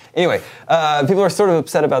over there. Anyway, people are sort of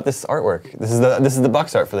upset about this artwork. This is the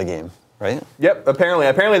box art for the game, right? Yep.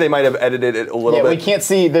 Apparently they might have edited it a little bit. We can't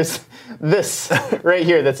see this right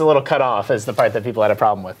here. That's a little cut off. Is the part that people had a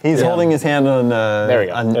problem with. He's holding his hand on There we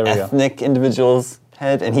go. ethnic individual's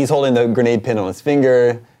head, and he's holding the grenade pin on his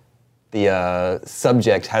finger. The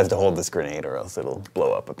subject has to hold this grenade, or else it'll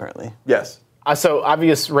blow up. Apparently. Yes. So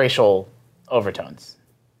obvious racial overtones.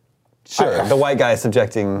 Sure. The white guy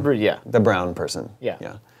subjecting the brown person.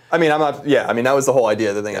 Yeah. I mean, that was the whole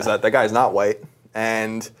idea. The thing is that guy's not white,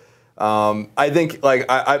 and I think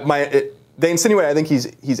they insinuate I think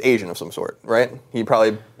he's Asian of some sort, right? He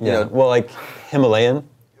probably Well, Himalayan.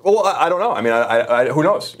 Well, I don't know. I mean, I who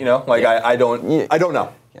knows? I don't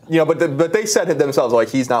know. Yeah. But they said it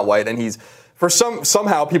themselves he's not white, and he's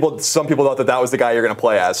somehow some people thought that was the guy you're going to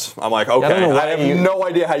play as. I'm like, okay, I have no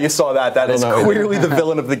idea how you saw that. That is clearly the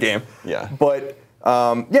villain of the game. Yeah. But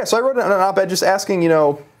so I wrote an op-ed just asking,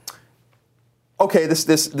 okay,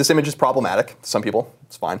 this image is problematic to some people.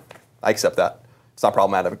 It's fine. I accept that. It's not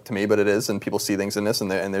problematic to me, but it is, and people see things in this,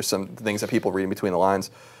 and there's some things that people read in between the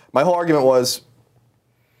lines. My whole argument was,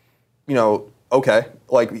 okay,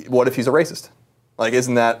 what if he's a racist?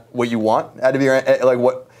 Isn't that what you want out of your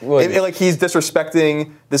what? If he's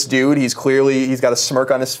disrespecting this dude. He's got a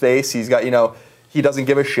smirk on his face. He's got he doesn't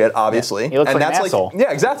give a shit, obviously. He looks like an asshole.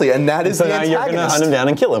 Yeah, exactly, and that is So the now antagonist. you're going to hunt him down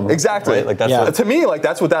and kill him. Exactly. Right? That's To me,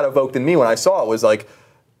 that's what that evoked in me when I saw it was like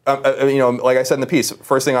I said in the piece,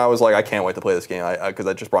 first thing I was like, I can't wait to play this game because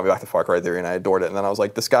that just brought me back to Far Cry 3 and I adored it. And then I was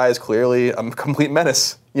like, this guy is clearly a complete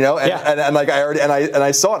menace, and I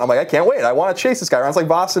saw it. And I'm like, I can't wait. I want to chase this guy around. It's like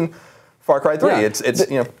Voss in Far Cry 3.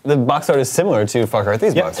 Yeah. The box art is similar to Far Cry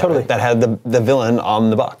 3's box totally. art that had the villain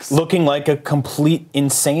on the box. Looking like a complete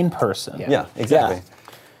insane person. Yeah, exactly.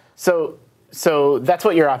 Yeah. So that's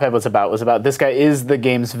what your op-ed was about this guy is the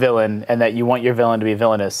game's villain, and that you want your villain to be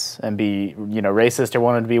villainous and be racist or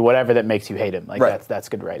want him to be whatever that makes you hate him. That's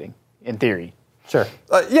good writing, in theory. Sure.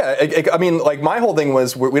 I mean, my whole thing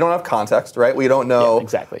was we don't have context, right? We don't know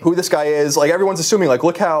exactly who this guy is. Everyone's assuming,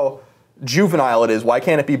 look how juvenile it is. Why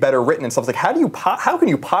can't it be better written and stuff? It's how can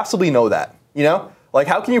you possibly know that?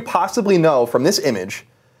 How can you possibly know from this image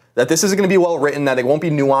that this isn't going to be well written, that it won't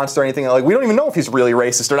be nuanced or anything? We don't even know if he's really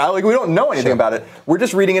racist or not. We don't know anything about it. We're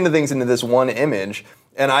just reading into things into this one image,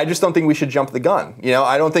 and I just don't think we should jump the gun.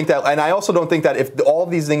 I don't think that, and I also don't think that if all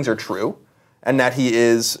of these things are true, and that he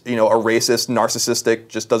is, a racist, narcissistic,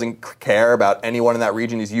 just doesn't care about anyone in that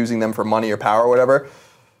region, he's using them for money or power or whatever,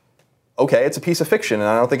 okay, it's a piece of fiction, and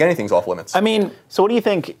I don't think anything's off limits. I mean, So what do you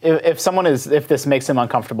think if this makes them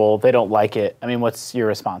uncomfortable, they don't like it? I mean, what's your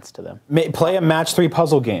response to them? play a match 3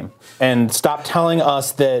 puzzle game and stop telling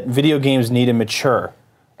us that video games need to mature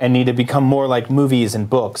and need to become more like movies and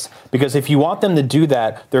books. Because if you want them to do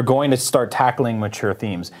that, they're going to start tackling mature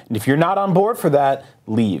themes. And if you're not on board for that,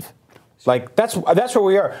 leave. Like, that's where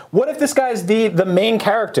we are. What if this guy's the main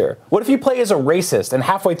character? What if you play as a racist and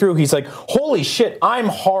halfway through he's like, holy shit, I'm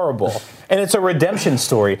horrible. And it's a redemption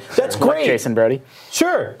story. That's great. Like Jason Brody?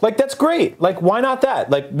 Sure. Like, that's great. Like, why not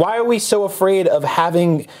that? Like, why are we so afraid of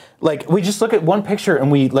having, like, we just look at one picture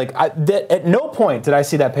and we, like, at no point did I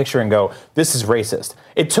see that picture and go, this is racist.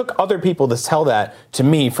 It took other people to tell that to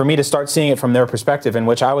me, for me to start seeing it from their perspective, in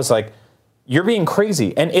which I was like, you're being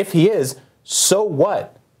crazy. And if he is, so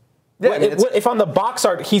what? Yeah, I mean, If on the box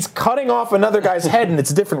art he's cutting off another guy's head and it's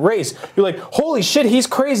a different race, you're like, holy shit, he's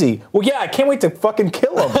crazy. Well, yeah, I can't wait to fucking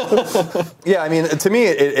kill him. Yeah, I mean, to me,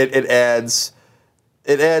 it adds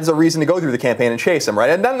a reason to go through the campaign and chase him, right?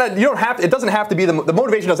 And then you don't have to, it doesn't have to be the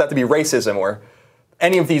motivation doesn't have to be racism or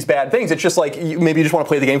any of these bad things. It's just like maybe you just want to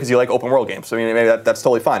play the game because you like open world games. I mean, maybe that's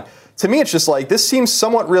totally fine. To me, it's just like this seems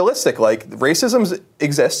somewhat realistic. Like racism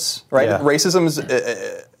exists, right? Yeah. Racism's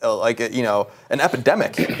like an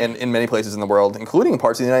epidemic in many places in the world, including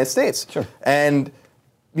parts of the United States. Sure. And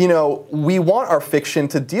we want our fiction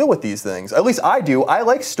to deal with these things. At least I do. I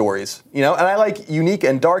like stories, and I like unique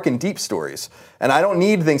and dark and deep stories. And I don't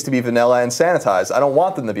need things to be vanilla and sanitized. I don't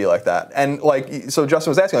want them to be like that. And so Justin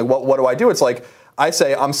was asking, like, what do I do? It's like, I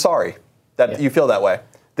say, I'm sorry that you feel that way.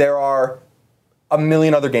 There are a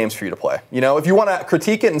million other games for you to play. If you want to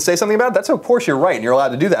critique it and say something about it, that's of course you're right and you're allowed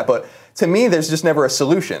to do that. But to me, there's just never a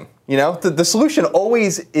solution. The solution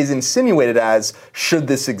always is insinuated as, should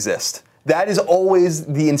this exist? That is always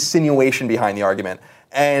the insinuation behind the argument.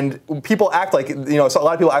 And people act like, so a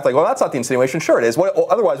lot of people act like, well, that's not the insinuation. Sure it is.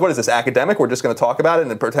 Otherwise, what is this, academic? We're just going to talk about it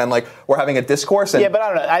and pretend like we're having a discourse? And yeah, but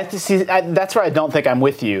I don't know. That's where I don't think I'm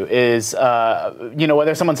with you, is,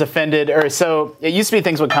 whether someone's offended or so. It used to be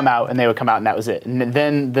things would come out and they would come out and that was it. And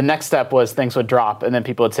then the next step was things would drop and then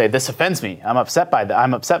people would say, this offends me. I'm upset by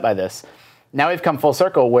this. Now we've come full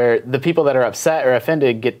circle where the people that are upset or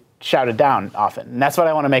offended get shouted down often. And that's what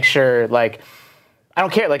I want to make sure, like, I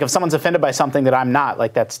don't care. Like, if someone's offended by something that I'm not,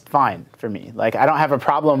 like, that's fine for me. Like, I don't have a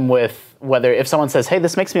problem with if someone says, hey,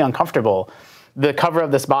 this makes me uncomfortable. The cover of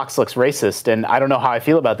this box looks racist, and I don't know how I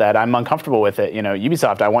feel about that. I'm uncomfortable with it.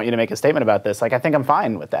 Ubisoft, I want you to make a statement about this. Like, I think I'm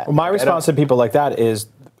fine with that. Well, my response to people like that is,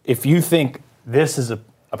 if you think this is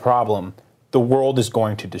a problem, the world is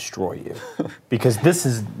going to destroy you. Because this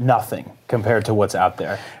is nothing compared to what's out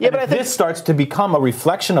there. Yeah, and but if this starts to become a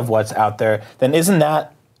reflection of what's out there, then isn't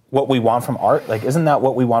that what we want from art? Like, isn't that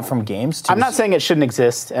what we want from games? I'm not saying it shouldn't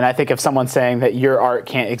exist, and I think if someone's saying that your art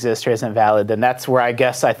can't exist or isn't valid, then that's where I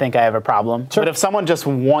guess I think I have a problem. Sure. But if someone just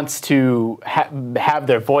wants to have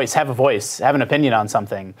their voice, have an opinion on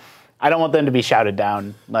something, I don't want them to be shouted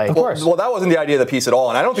down. Like, of course. Well, that wasn't the idea of the piece at all,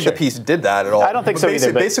 and I don't think the piece did that at all. I don't think so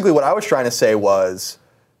either. Basically, what I was trying to say was,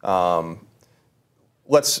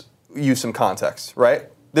 let's use some context, right?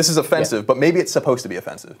 This is offensive, but maybe it's supposed to be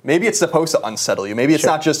offensive. Maybe it's supposed to unsettle you. Maybe it's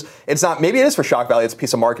maybe it is for shock value. It's a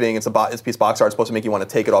piece of marketing. It's a piece of box art. It's supposed to make you want to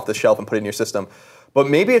take it off the shelf and put it in your system. But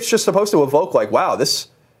maybe it's just supposed to evoke, like, wow, this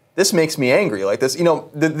makes me angry. Like this,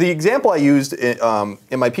 the example I used in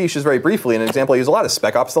my piece, just very briefly, an example I use a lot is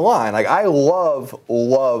Spec Ops: The Line. Like, I love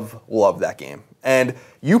that game. And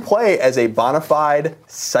you play as a bona fide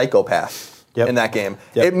psychopath in that game.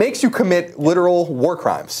 Yep. It makes you commit literal war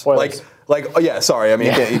crimes. Spoilers. Sorry. I mean,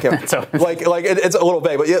 you can't. It's a little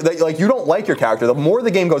vague, but you don't like your character. The more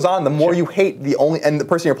the game goes on, the more you hate the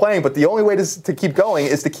person you're playing. But the only way to keep going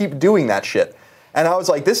is to keep doing that shit. And I was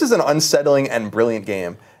like, this is an unsettling and brilliant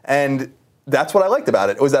game. And that's what I liked about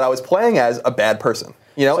it, was that I was playing as a bad person.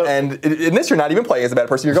 And in this, you're not even playing as a bad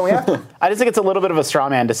person. You're going after them. I just think it's a little bit of a straw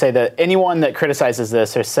man to say that anyone that criticizes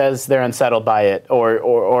this or says they're unsettled by it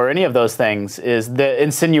or any of those things, is the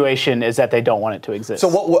insinuation is that they don't want it to exist. So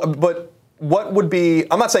what would be,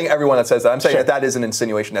 I'm not saying everyone that says that. I'm saying that is an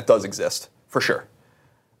insinuation that does exist, for sure.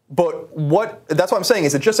 But that's what I'm saying,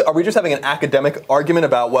 are we just having an academic argument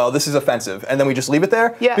about, well, this is offensive, and then we just leave it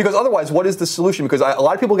there? Yeah. Because otherwise, what is the solution? Because a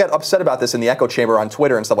lot of people get upset about this in the echo chamber on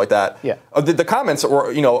Twitter and stuff like that. Yeah. The comments, or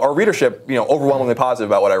our readership, overwhelmingly positive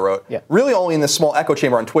about what I wrote. Yeah. Really only in this small echo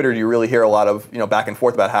chamber on Twitter do you really hear a lot of, back and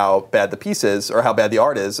forth about how bad the piece is, or how bad the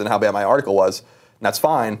art is, and how bad my article was, and that's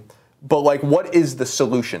fine. But, what is the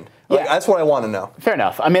solution? That's what I want to know. Fair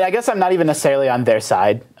enough. I mean, I guess I'm not even necessarily on their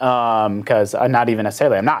side, because I'm not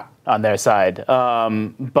on their side.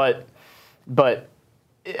 But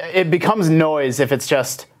it becomes noise if it's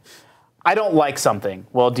just, I don't like something.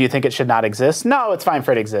 Well, do you think it should not exist? No, it's fine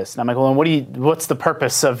for it to exist. And I'm like, well, then what's the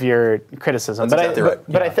purpose of your criticism? That's exactly right.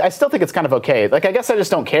 But I still think it's kind of okay. Like, I guess I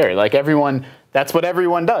just don't care. Like, that's what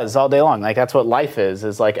everyone does all day long. Like, that's what life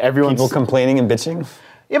is like everyone's... People complaining and bitching?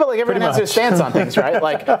 Yeah, but like everyone has their stance on things, right?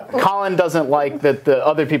 Like, Colin doesn't like that the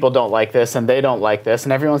other people don't like this and they don't like this,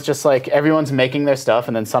 and everyone's just like, everyone's making their stuff,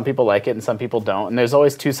 and then some people like it and some people don't, and there's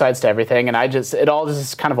always two sides to everything, and it all just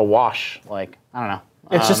is kind of a wash. Like, I don't know.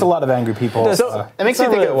 It's just a lot of angry people. So it makes It's me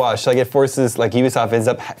not think really of a wash. Like, it forces, like, Ubisoft ends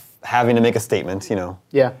up having to make a statement, you know.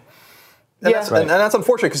 Yeah. And that's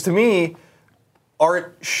unfortunate, because to me,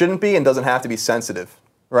 art shouldn't be and doesn't have to be sensitive,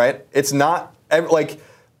 right? It's not, like,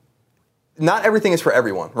 not everything is for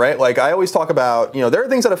everyone, right? Like, I always talk about, there are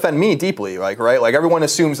things that offend me deeply, like, right? Like, everyone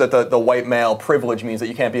assumes that the white male privilege means that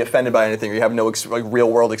you can't be offended by anything or you have no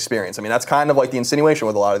real world experience. I mean, that's kind of like the insinuation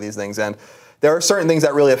with a lot of these things. And there are certain things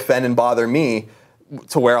that really offend and bother me,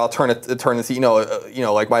 to where I'll turn it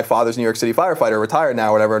to, like my father's New York City firefighter, retired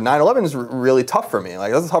now, whatever. 9/11 is really tough for me.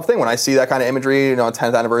 Like, that's a tough thing when I see that kind of imagery,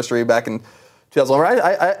 10th anniversary back in 2011.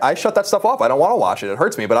 I shut that stuff off. I don't want to watch it. It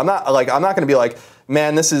hurts me. But I'm not going to be like,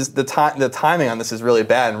 man, this is the timing on this is really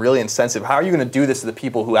bad and really insensitive. How are you going to do this to the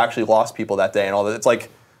people who actually lost people that day and all that? It's like,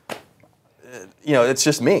 it's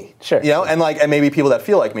just me. Sure. And maybe people that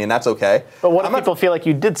feel like me, and that's okay. But what if people feel like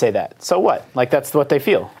you did say that? So what? Like, that's what they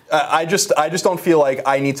feel. I just don't feel like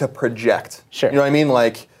I need to project. Sure. You know what I mean?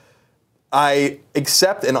 Like, I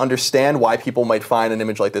accept and understand why people might find an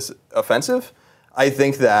image like this offensive. I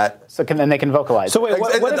think that... And they can vocalize. So wait,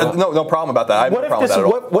 no problem about that. I have no problem with that at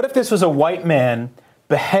all. What if this was a white man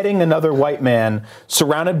beheading another white man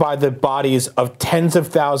surrounded by the bodies of tens of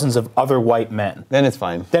thousands of other white men? Then it's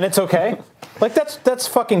fine. Then it's okay? Like, that's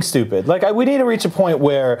fucking stupid. Like, we need to reach a point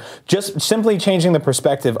where just simply changing the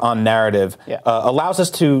perspective on narrative allows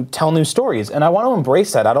us to tell new stories. And I want to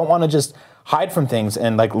embrace that. I don't want to just hide from things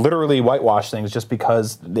and like literally whitewash things just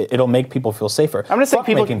because it'll make people feel safer. I'm just saying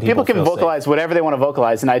people can vocalize whatever they want to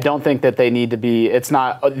vocalize, and I don't think that they need to be. It's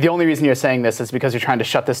not the only reason you're saying this is because you're trying to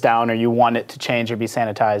shut this down, or you want it to change or be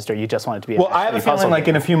sanitized, or you just want it to be. Well, I have a feeling like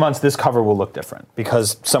in a few months this cover will look different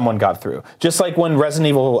because someone got through. Just like when Resident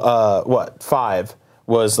Evil 5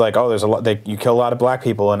 was like, oh, there's a lot. You kill a lot of black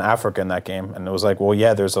people in Africa in that game, and it was like, well,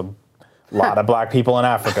 yeah, there's a lot of black people in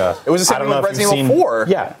Africa. It was the same thing with Resident Evil 4.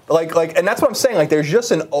 Yeah. Like, and that's what I'm saying. Like, there's just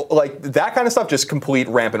that kind of stuff, just complete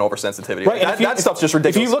rampant oversensitivity. Right. Like, that stuff's just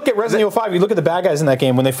ridiculous. If you look at Resident Evil 5, you look at the bad guys in that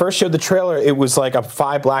game. When they first showed the trailer, it was like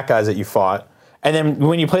 5 black guys that you fought. And then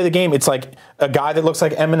when you play the game, it's like a guy that looks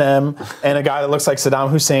like Eminem and a guy that looks like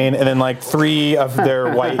Saddam Hussein and then like 3 of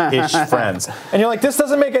their white-ish friends. And you're like, this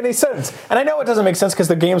doesn't make any sense. And I know it doesn't make sense because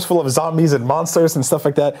the game's full of zombies and monsters and stuff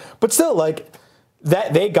like that. But still, like...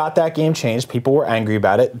 that they got that game changed. People were angry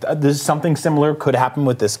about it. There's something similar could happen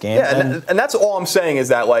with this game. Yeah, and that's all I'm saying is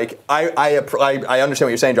that like I understand what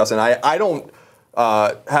you're saying, Justin. I don't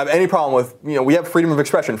have any problem with we have freedom of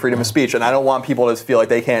expression, freedom of speech, and I don't want people to feel like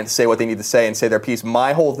they can't say what they need to say and say their piece.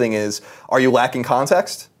 My whole thing is, are you lacking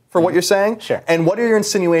context for what you're saying? Sure. And what are your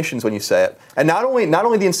insinuations when you say it? And not only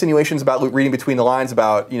the insinuations about reading between the lines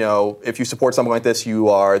about, if you support something like this, you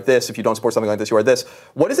are this. If you don't support something like this, you are this.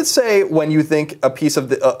 What does it say when you think a piece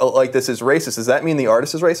of like this is racist? Does that mean the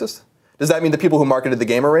artist is racist? Does that mean the people who marketed the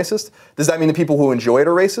game are racist? Does that mean the people who enjoy it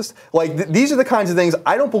are racist? Like, these are the kinds of things.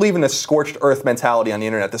 I don't believe in the scorched earth mentality on the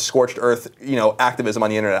internet, the scorched earth, activism on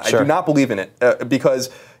the internet. Sure. I do not believe in it because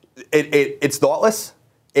it's thoughtless.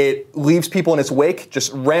 It leaves people in its wake,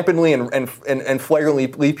 just rampantly and flagrantly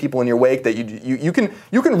leave people in your wake that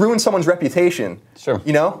you can ruin someone's reputation. Sure.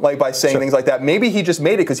 Like by saying things like that. Maybe he just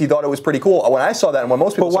made it because he thought it was pretty cool. When I saw that and when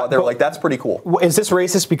most people saw it, they were like, that's pretty cool. Is this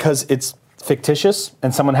racist because it's fictitious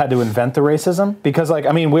and someone had to invent the racism? Because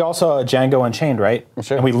we all saw Django Unchained, right?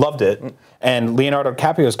 Sure. And we loved it. And Leonardo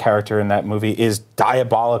DiCaprio's character in that movie is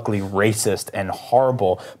diabolically racist and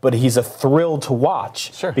horrible, but he's a thrill to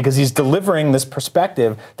watch. Sure. Because he's delivering this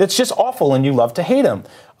perspective that's just awful and you love to hate him.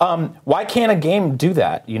 Why can't a game do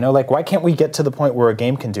that? Why can't we get to the point where a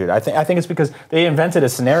game can do that? I think it's because they invented a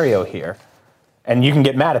scenario here. And you can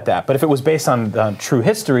get mad at that. But if it was based on true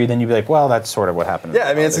history, then you'd be like, well, that's sort of what happened. Yeah,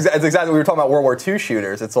 it's exactly what we were talking about World War II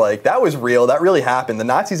shooters. It's like, that was real. That really happened. The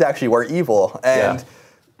Nazis actually were evil. And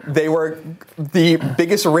they were the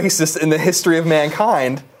biggest racists in the history of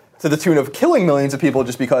mankind to the tune of killing millions of people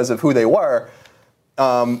just because of who they were.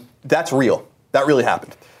 That's real. That really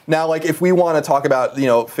happened. Now, like, if we want to talk about,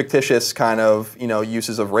 fictitious kind of,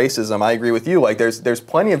 uses of racism, I agree with you. Like, there's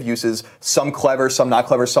plenty of uses, some clever, some not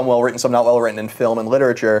clever, some well-written, some not well-written in film and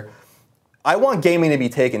literature. I want gaming to be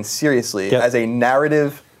taken seriously as a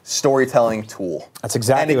narrative storytelling tool. That's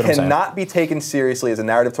exactly what I'm saying. saying. And it cannot be taken seriously as a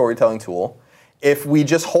narrative storytelling tool if we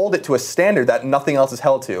just hold it to a standard that nothing else is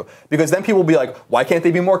held to. Because then people will be like, why can't they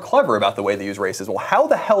be more clever about the way they use racism? Well, how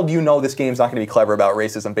the hell do you know this game's not going to be clever about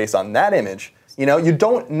racism based on that image? You know, you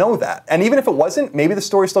don't know that. And even if it wasn't, maybe the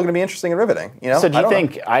story's still going to be interesting and riveting. You know? So do you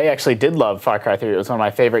think, I actually did love Far Cry 3. It was one of my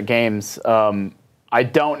favorite games. I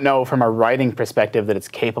don't know from a writing perspective that it's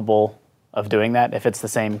capable of doing that if it's the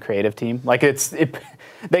same creative team. Like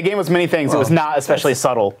that game was many things. It was not especially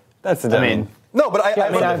subtle. That's the demo. No, but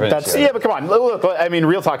but come on. Look, I mean,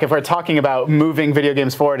 real talk. If we're talking about moving video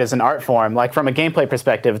games forward as an art form, like from a gameplay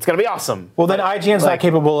perspective, it's going to be awesome. Well, then IGN's not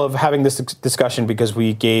capable of having this discussion because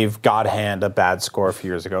we gave God Hand a bad score a few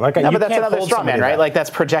years ago. Like, no, but that's another straw man, right? Like, that's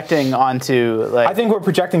projecting onto. Like, I think we're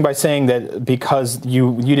projecting by saying that because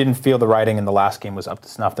you didn't feel the writing in the last game was up to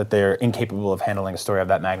snuff, that they're incapable of handling a story of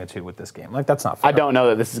that magnitude with this game. Like, that's not fair. I don't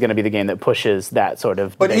know that this is going to be the game that pushes that sort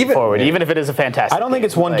of debate forward, even if it is a fantastic. I don't think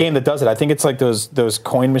it's one game that does it. I think it's like those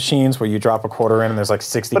coin machines where you drop a quarter in and there's like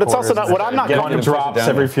 60 But it's also not what I'm not one drops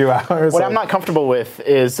every few hours. What I'm not comfortable with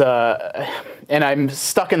is, and I'm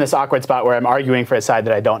stuck in this awkward spot where I'm arguing for a side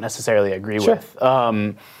that I don't necessarily agree with.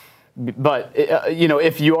 But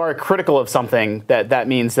if you are critical of something, that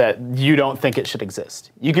means that you don't think it should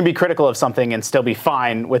exist. You can be critical of something and still be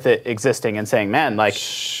fine with it existing and saying, man, like.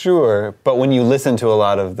 Sure, but when you listen to a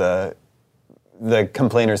lot of the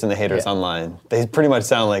complainers and the haters online, they pretty much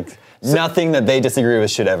sound like nothing that they disagree with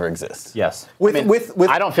should ever exist. Yes.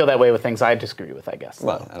 I don't feel that way with things I disagree with, I guess.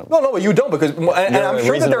 Well, I don't No, you don't, because and I'm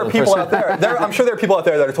sure that there are people out there. I'm sure there are people out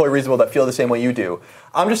there that are totally reasonable that feel the same way you do.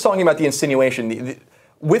 I'm just talking about the insinuation.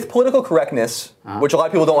 With political correctness, which a lot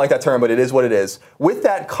of people don't like that term, but it is what it is. With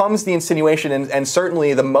that comes the insinuation and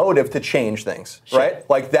certainly the motive to change things, right?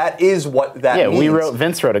 Like that is what that means.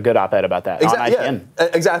 Vince wrote a good op-ed about that on IGN. Yeah,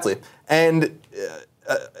 exactly. And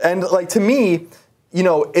like to me,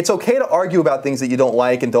 it's okay to argue about things that you don't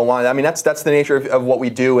like and don't want. I mean, that's the nature of what we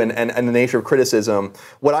do and the nature of criticism.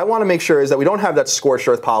 What I want to make sure is that we don't have that scorched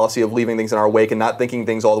earth policy of leaving things in our wake and not thinking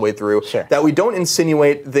things all the way through. Sure. That we don't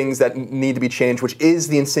insinuate things that need to be changed, which is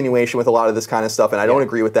the insinuation with a lot of this kind of stuff, and I don't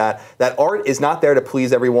agree with that. That art is not there to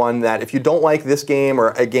please everyone, that if you don't like this game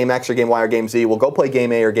or a game X or game Y or game Z, well, go play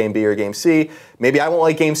game A or game B or game C. Maybe I won't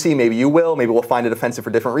like game C, maybe you will. Maybe we'll find it offensive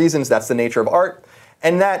for different reasons. That's the nature of art.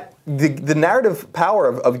 And that the narrative power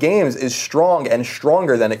of games is strong and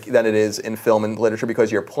stronger than it is in film and literature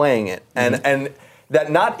because you're playing it. And that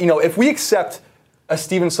not, if we accept a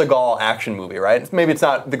Steven Seagal action movie, right? Maybe it's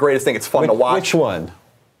not the greatest thing, it's fun to watch. Which one?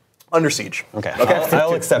 Under Siege. Okay.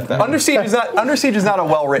 I'll accept that. Under Siege is not a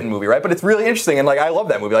well-written movie, right? But it's really interesting, and like I love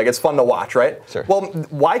that movie. Like it's fun to watch, right? Sure. Well,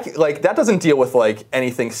 why? Like that doesn't deal with like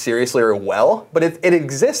anything seriously or well, but it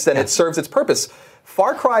exists and it serves its purpose.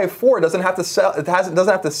 Far Cry 4 doesn't have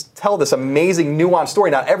to tell this amazing nuanced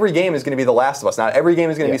story. Not every game is going to be The Last of Us. Not every game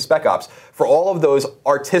is going to be Spec Ops. For all of those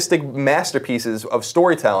artistic masterpieces of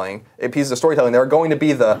storytelling, they're going to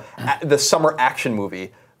be the summer action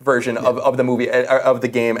movie version of the movie of the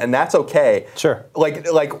game, and that's okay. Sure.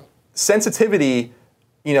 Like sensitivity,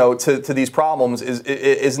 to these problems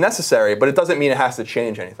is necessary, but it doesn't mean it has to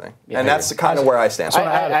change anything. And that's kind of where I stand. So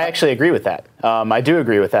I actually agree with that. I do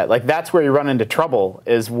agree with that. Like that's where you run into trouble,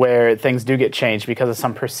 is where things do get changed because of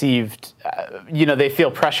some perceived, they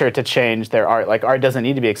feel pressure to change their art. Like art doesn't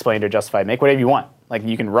need to be explained or justified. Make whatever you want. Like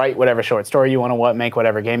you can write whatever short story you want to make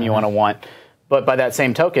whatever game you want to want. But by that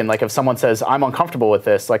same token, like if someone says, I'm uncomfortable with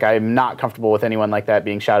this, like I'm not comfortable with anyone like that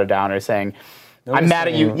being shouted down or saying, I'm mad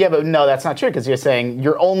at you. Yeah, but no, that's not true, because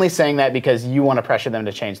you're only saying that because you want to pressure them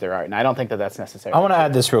to change their art, and I don't think that that's necessary. I want to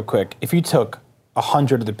add this real quick. If you took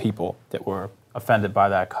 100 of the people that were offended by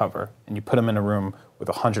that cover and you put them in a room with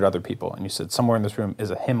 100 other people and you said, somewhere in this room is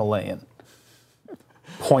a Himalayan,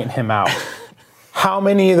 point him out. How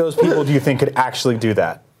many of those people do you think could actually do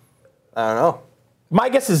that? I don't know. My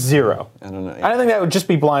guess is 0. I don't know. I don't think that would just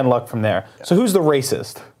be blind luck from there. Yeah. So who's the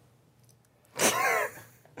racist?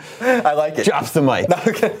 I like it. Drops the mic.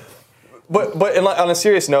 But on a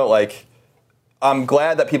serious note, like, I'm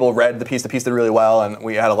glad that people read the piece. The piece did really well, and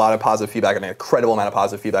we had a lot of positive feedback, an incredible amount of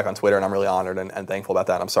positive feedback on Twitter, and I'm really honored and thankful about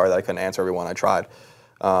that. I'm sorry that I couldn't answer everyone. I tried.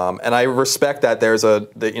 And I respect that there's a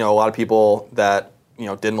lot of people that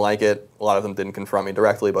didn't like it. A lot of them didn't confront me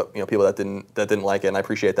directly, but people that didn't like it, and I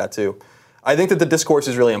appreciate that too. I think that the discourse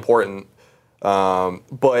is really important.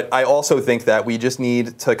 But I also think that we just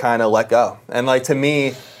need to kind of let go. And like to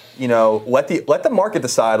me, let the market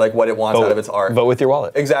decide like what it wants out of its art. Vote with your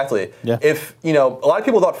wallet. Exactly. Yeah. If a lot of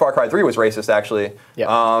people thought Far Cry 3 was racist actually,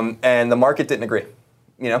 yeah. And the market didn't agree.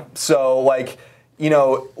 So like,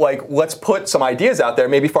 like let's put some ideas out there.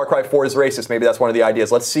 Maybe Far Cry 4 is racist. Maybe that's one of the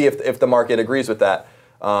ideas. Let's see if the market agrees with that.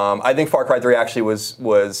 I think Far Cry 3 actually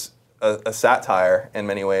was a satire in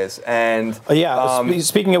many ways. And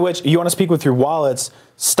speaking of which, you want to speak with your wallets,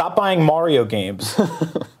 stop buying Mario games.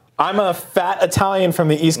 I'm a fat Italian from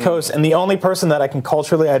the East Coast, and the only person that I can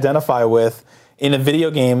culturally identify with in a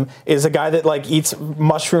video game is a guy that like eats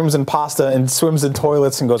mushrooms and pasta and swims in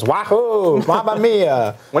toilets and goes, wahoo, mamma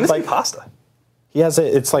mia. When does he eat pasta? He has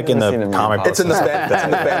it. It's like in the comic book. It's in the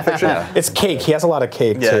fan fiction. It's cake. He has a lot of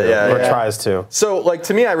cake too, or tries to. So, like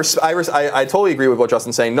to me, I totally agree with what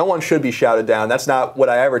Justin's saying. No one should be shouted down. That's not what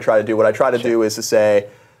I ever try to do. What I try to do is to say,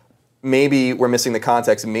 maybe we're missing the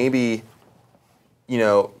context. Maybe,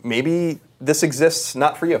 maybe this exists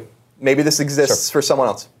not for you. Maybe this exists for someone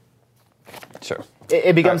else. Sure.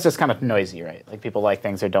 It becomes just kind of noisy, right? Like people like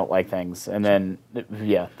things or don't like things, and then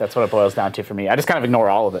that's what it boils down to for me. I just kind of ignore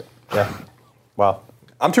all of it. Yeah. Well,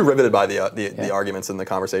 I'm too riveted by the arguments in the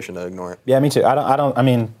conversation to ignore it. Yeah, me too. I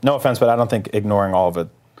mean, no offense, but I don't think ignoring all of it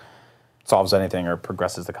solves anything or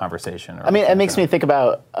progresses the conversation. Or it makes me think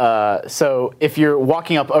about, so if you're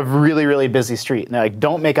walking up a really, really busy street, and they're like,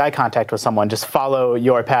 don't make eye contact with someone, just follow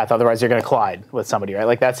your path, otherwise you're going to collide with somebody, right?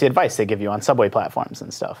 Like that's the advice they give you on subway platforms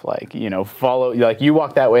and stuff. Like, follow, like you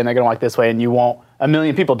walk that way and they're going to walk this way, and a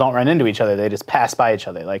million people don't run into each other, they just pass by each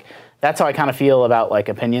other. Like, that's how I kind of feel about like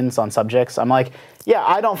opinions on subjects. I'm like, yeah,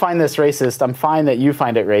 I don't find this racist. I'm fine that you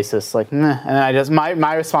find it racist. Like, nah. And I just,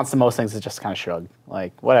 my response to most things is just kind of shrug.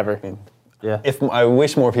 Like, whatever. Yeah. If I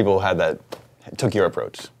wish more people took your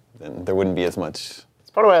approach, then there wouldn't be as much. It's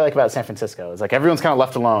part of what I like about San Francisco. Is like everyone's kind of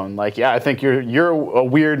left alone. Like, yeah, I think you're a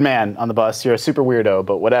weird man on the bus. You're a super weirdo,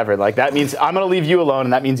 but whatever. Like that means I'm gonna leave you alone,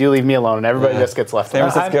 and that means you leave me alone, and everybody just gets left alone.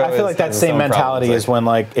 I feel like that same mentality is when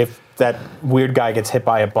like if that weird guy gets hit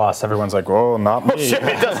by a bus, everyone's like, "Oh, not me." Sure,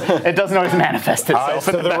 it doesn't always manifest itself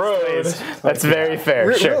in the best ways. That's very fair.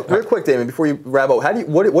 Real quick, Damon, before you wrap up,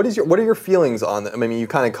 what are your feelings on? I mean, you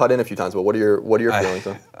kind of cut in a few times, but what are your feelings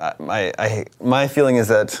on? My feeling is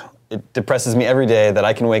that it depresses me every day that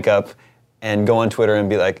I can wake up and go on Twitter and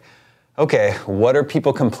be like, okay, what are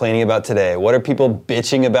people complaining about today? What are people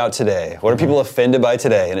bitching about today? What are people offended by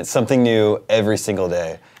today? And it's something new every single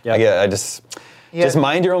day. Yeah. Just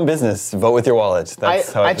mind your own business. Vote with your wallet.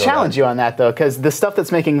 That's how I feel challenge you on that, though, because the stuff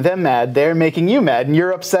that's making them mad, they're making you mad, and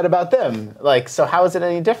you're upset about them. Like, so how is it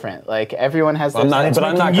any different? Like, everyone has their... I'm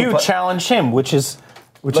not you challenge him, which is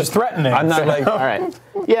threatening. I'm not like... All right.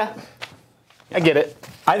 Yeah. I get it.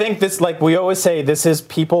 I think this, like we always say, this is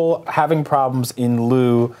people having problems in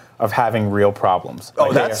lieu of having real problems.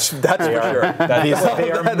 Oh, that's for sure.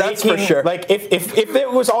 That's for sure. Like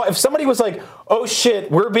if somebody was like, oh shit,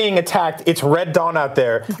 we're being attacked, it's Red Dawn out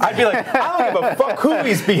there, I'd be like, I don't give a fuck who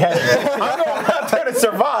he's beheading. I'm going out there to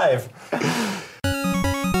survive.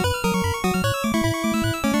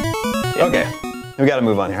 Okay, we got to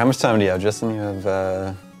move on here. How much time do you have, Justin? You have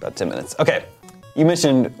about 10 minutes. Okay. You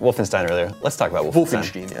mentioned Wolfenstein earlier. Let's talk about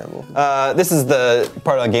Wolfenstein. Wolfenstein. This is the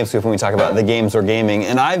part on GameScoop when we talk about the games or gaming,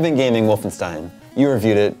 and I've been gaming Wolfenstein. You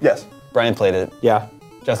reviewed it. Yes. Brian played it. Yeah.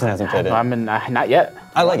 Justin hasn't played it. Not yet.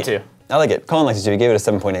 I like it. I like it. Colin likes it too. He gave it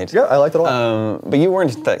a 7.8. Yeah, I liked it a lot. But you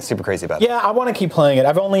weren't that super crazy about it. Yeah, I want to keep playing it.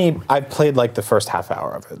 I've played like the first half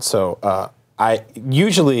hour of it. So I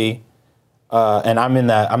usually, and I'm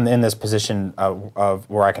in this position of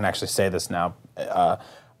where I can actually say this now.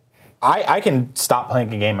 I can stop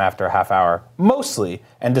playing a game after a half hour, mostly,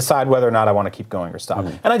 and decide whether or not I want to keep going or stop.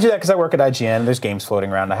 Mm-hmm. And I do that because I work at IGN, and there's games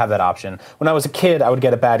floating around, and I have that option. When I was a kid, I would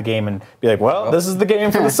get a bad game and be like, well, this is the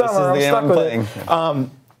game for the summer, I'm stuck with it.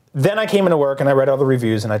 Then I came into work, and I read all the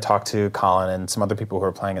reviews, and I talked to Colin and some other people who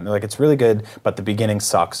were playing it, and they're like, it's really good, but the beginning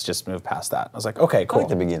sucks, just move past that. I was like, okay, cool. I like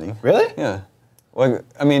the beginning. Really? Yeah. Well,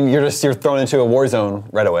 I mean, you're thrown into a war zone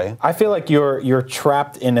right away. I feel like you're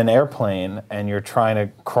trapped in an airplane and you're trying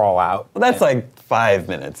to crawl out. Well, that's like 5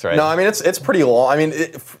 minutes, right? No, I mean it's pretty long. I mean,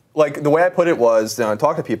 like the way I put it was, I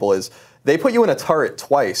talk to people is they put you in a turret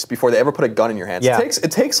twice before they ever put a gun in your hands. Yeah.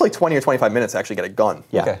 It takes like 20 or 25 minutes to actually get a gun.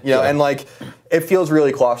 Yeah. Okay. And like it feels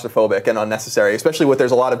really claustrophobic and unnecessary, especially with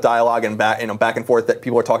there's a lot of dialogue and back and forth that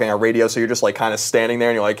people are talking on radio. So you're just like kind of standing there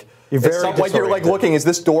and you're like. You're like looking, is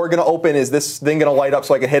this door going to open? Is this thing going to light up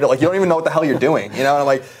so I can hit it? Like, you don't even know what the hell you're doing, And I'm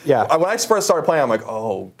like, when I first started playing, I'm like,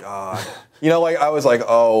 oh, God. Like, I was like,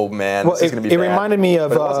 oh, man, this is going to be bad. It reminded me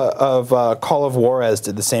of Call of Juarez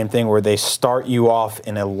did the same thing where they start you off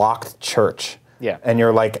in a locked church. Yeah. And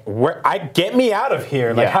you're like, get me out of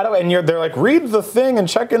here. Like, how do I, and they're like, read the thing and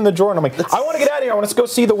check in the drawer. And I'm like, I want to get out of here. I want to go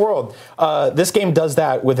see the world. This game does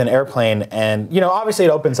that with an airplane. And, obviously it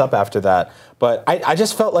opens up after that. But I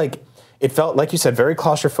just felt like it felt, like you said, very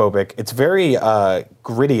claustrophobic. It's very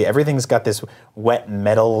gritty. Everything's got this wet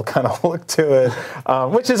metal kind of look to it,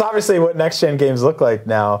 which is obviously what next-gen games look like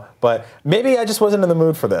now. But maybe I just wasn't in the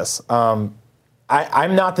mood for this. I'm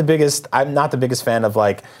not the biggest fan of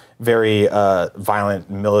like very violent,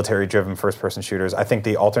 military-driven first-person shooters. I think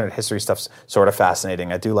the alternate history stuff's sort of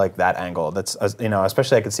fascinating. I do like that angle. That's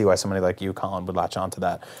especially I could see why somebody like you, Colin, would latch onto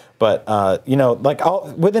that. But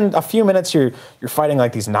within a few minutes, you're fighting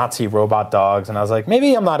like these Nazi robot dogs, and I was like,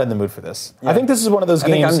 maybe I'm not in the mood for this. Yeah. I think this is one of those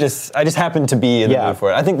games. I just happen to be in the mood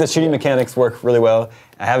for it. I think the shooting mechanics work really well.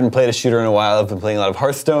 I haven't played a shooter in a while. I've been playing a lot of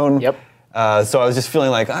Hearthstone. Yep. So I was just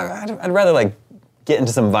feeling like I'd rather like get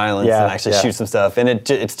into some violence and actually shoot some stuff, and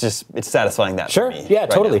it's satisfying that. Sure. For me Yeah.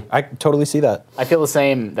 right Totally. now. I totally see that. I feel the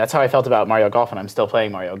same. That's how I felt about Mario Golf, and I'm still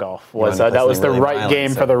playing Mario Golf. That was the really right violent,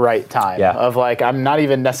 game for the right time. Yeah. Of like, I'm not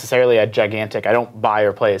even necessarily a gigantic. I don't buy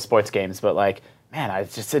or play sports games, but like, man,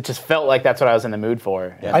 it just felt like that's what I was in the mood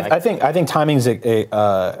for. Yeah. I think timing's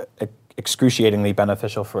excruciatingly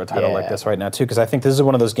beneficial for a title like this right now too, because I think this is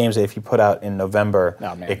one of those games that if you put out in November,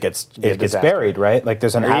 it gets buried, right? Like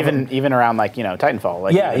there's an even around like Titanfall.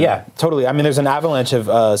 Like totally. I mean, there's an avalanche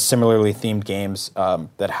of similarly themed games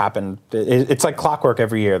that happen. It's like clockwork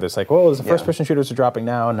every year. There's like, the first-person shooters are dropping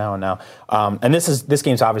now, and this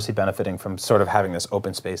game's obviously benefiting from sort of having this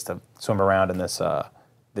open space to swim around in this the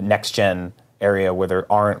next gen area where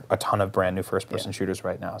there aren't a ton of brand new first-person shooters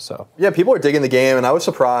right now. So people are digging the game, and I was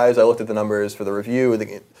surprised. I looked at the numbers for the review. The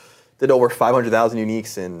game did over 500,000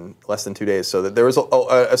 uniques in less than 2 days. So there was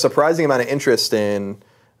a surprising amount of interest in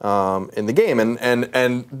the game,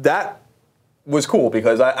 and that was cool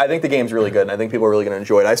because I think the game's really good, and I think people are really going to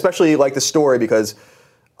enjoy it. I especially like the story because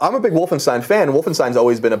I'm a big Wolfenstein fan. Wolfenstein's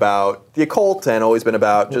always been about the occult and always been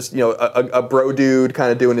about just a bro dude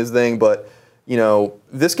kind of doing his thing, but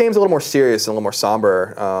this game's a little more serious and a little more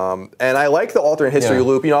somber. And I like the alternate history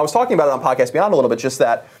loop. I was talking about it on Podcast Beyond a little bit, just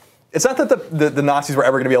that it's not that the Nazis were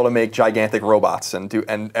ever going to be able to make gigantic robots and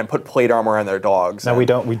put plate armor on their dogs. No, we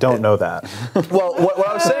don't know that. Well, what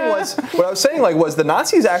I was saying was the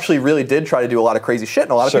Nazis actually really did try to do a lot of crazy shit,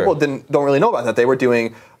 and a lot of people don't really know about that. They were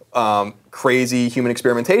doing crazy human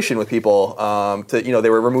experimentation with people. They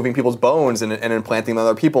were removing people's bones and implanting them on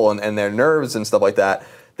other people and their nerves and stuff like that.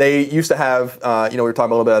 They used to have, we were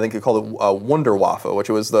talking a little bit, I think they called it Wunderwaffe, which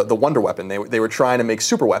was the wonder weapon. They were trying to make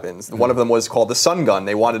super weapons. Mm-hmm. One of them was called the Sun Gun.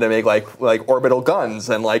 They wanted to make like orbital guns,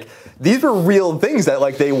 and like these were real things that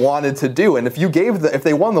like they wanted to do. And if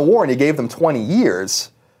they won the war and you gave them 20 years,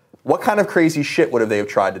 what kind of crazy shit would they have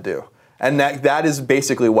tried to do? And that is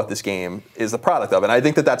basically what this game is the product of. And I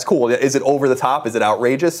think that's cool. Is it over the top? Is it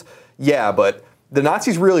outrageous? Yeah, but the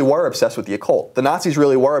Nazis really were obsessed with the occult. The Nazis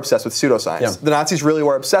really were obsessed with pseudoscience. Yeah. The Nazis really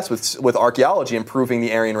were obsessed with archaeology and proving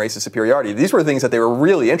the Aryan race's superiority. These were things that they were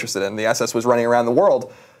really interested in. The SS was running around the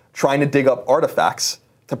world trying to dig up artifacts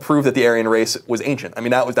to prove that the Aryan race was ancient. I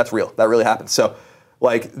mean, that's real. That really happened. So,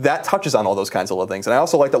 like, that touches on all those kinds of little things. And I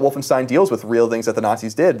also like that Wolfenstein deals with real things that the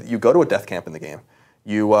Nazis did. You go to a death camp in the game.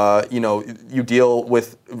 You deal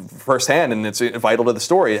with firsthand, and it's vital to the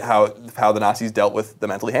story how the Nazis dealt with the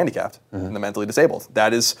mentally handicapped and the mentally disabled. They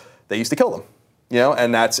used to kill them,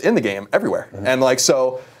 and that's in the game everywhere. Mm-hmm. And like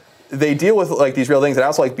so, they deal with like these real things. And I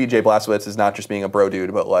also like B.J. Blazkowicz is not just being a bro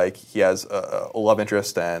dude, but like he has a love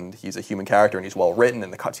interest and he's a human character and he's well written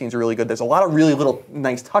and the cutscenes are really good. There's a lot of really little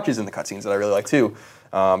nice touches in the cutscenes that I really like too.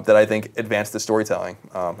 That I think advanced the storytelling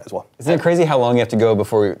as well. Isn't it crazy how long you have to go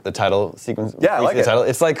before the title sequence? Yeah, I like it.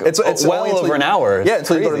 It's like it's well over an hour. Yeah,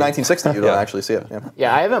 until you go to 1960, you don't actually see it.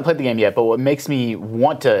 Yeah, I haven't played the game yet, but what makes me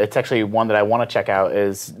want to, it's actually one that I want to check out,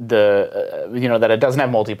 is that it doesn't have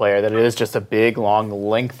multiplayer, that it is just a big, long,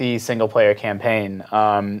 lengthy single-player campaign.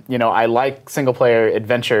 I like single-player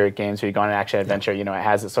adventure games where you go on an action adventure. It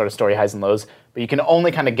has its sort of story highs and lows. But you can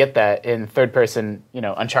only kind of get that in third person,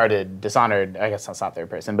 Uncharted, Dishonored. I guess that's not third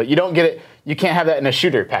person, but you don't get it. You can't have that in a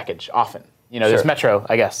shooter package often. There's Metro,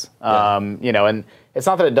 I guess. And it's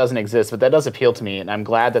not that it doesn't exist, but that does appeal to me. And I'm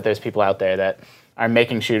glad that there's people out there that are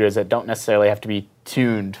making shooters that don't necessarily have to be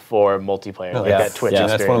tuned for multiplayer, that Twitch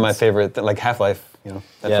experience. That's one of my favorite, like Half-Life. That's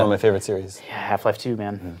one of my favorite series. Yeah, Half-Life 2,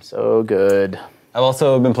 man, so good. I've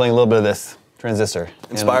also been playing a little bit of this. Transistor.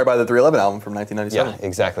 Inspired by the 311 album from 1997. Yeah,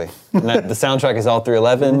 exactly. And the soundtrack is all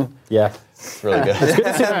 311. Yeah. It's really good. It's good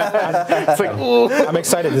to see that. I'm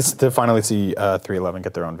excited to finally see 311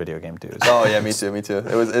 get their own video game too. Oh yeah, me too.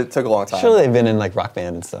 It took a long time. Surely they've been in like Rock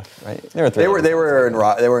Band and stuff, right? They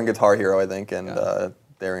were in Guitar Hero, I think, and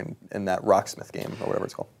they're in that Rocksmith game or whatever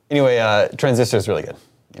it's called. Anyway, Transistor is really good.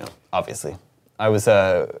 Obviously, I was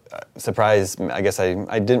surprised. I guess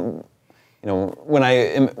I didn't when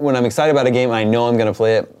I'm excited about a game, I know I'm going to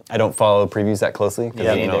play it. I don't follow previews that closely because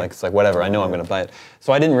it's like whatever. I know I'm going to buy it.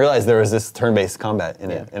 So I didn't realize there was this turn-based combat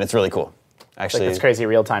in it, and it's really cool. Actually, it's crazy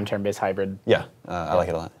real-time turn-based hybrid. Yeah, I like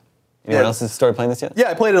it a lot. Anyone else has started playing this yet? Yeah,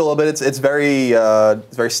 I played it a little bit. It's very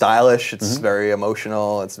stylish. It's very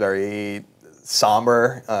emotional. It's very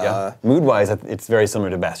somber. Mood-wise, it's very similar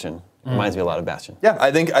to Bastion. Reminds me a lot of Bastion. Yeah,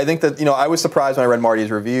 I think that I was surprised when I read Marty's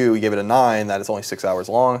review. He gave it a 9. That it's only 6 hours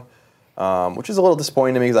long, which is a little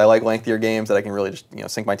disappointing to me because I like lengthier games that I can really just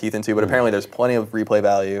sink my teeth into. But apparently, there's plenty of replay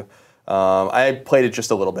value. I played it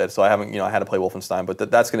just a little bit, so I haven't, I had to play Wolfenstein, but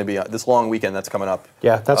that's going to be this long weekend that's coming up.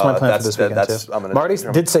 Yeah, that's my plan for this weekend too. Marty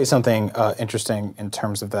did say something interesting in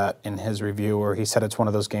terms of that in his review, where he said it's one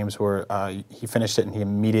of those games where he finished it and he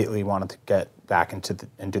immediately wanted to get back into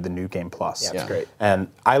the New Game Plus. Yeah, that's great. And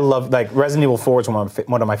I love, Resident Evil 4 is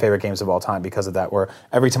one of my favorite games of all time because of that, where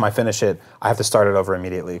every time I finish it, I have to start it over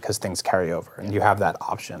immediately because things carry over, and you have that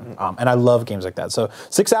option. And I love games like that. So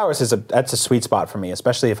 6 hours that's a sweet spot for me,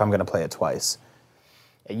 especially if I'm going to play it twice.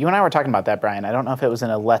 You and I were talking about that, Brian. I don't know if it was in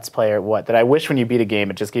a Let's Play or what, that I wish when you beat a game,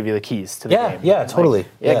 it just gave you the keys to the game. Yeah, totally.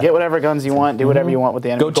 Get whatever guns you want, do whatever you want with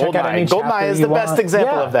the enemy. Go check out any GoldenEye is the best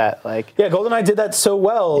example of that. GoldenEye did that so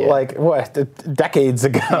well, decades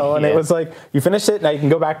ago, and it was like, you finish it, now you can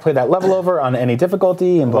go back, play that level over on any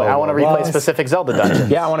difficulty, and I want to replay specific Zelda dungeons.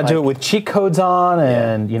 Yeah, I want to do it with cheat codes on,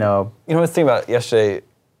 and You know what I was thinking about yesterday?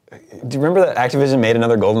 Do you remember that Activision made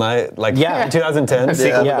another GoldenEye in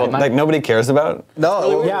 2010? Like nobody cares about?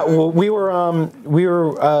 No. Yeah, well, we were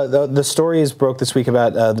the stories broke this week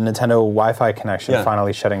about the Nintendo Wi-Fi connection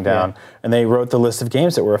finally shutting down, and they wrote the list of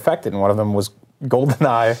games that were affected, and one of them was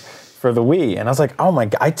GoldenEye for the Wii, and I was like, oh my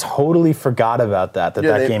god, I totally forgot about that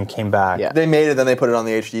game came back. Yeah. They made it, then they put it on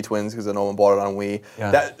the HD Twins because no one bought it on Wii.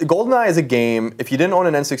 Yeah. GoldenEye is a game, if you didn't own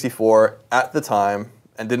an N64 at the time,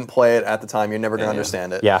 and didn't play it at the time, you're never going to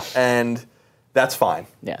understand it. Yeah. And that's fine.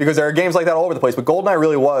 Yeah. Because there are games like that all over the place, but GoldenEye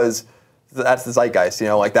really was, that's the zeitgeist,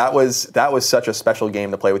 that was such a special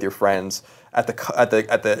game to play with your friends at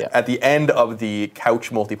the end of the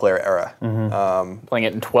couch multiplayer era. Playing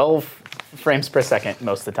it in 12 frames per second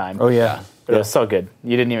most of the time. Oh yeah. But it was so good.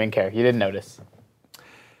 You didn't even care. You didn't notice.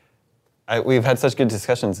 We've had such good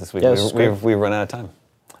discussions this week. Yeah, we've run out of time.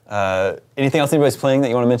 Anything else anybody's playing that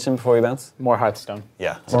you want to mention before we bounce? More Hearthstone.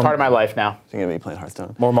 Yeah. It's a part of my life now. So you're going to be playing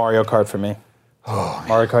Hearthstone. More Mario Kart for me.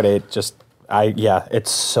 Mario Kart 8,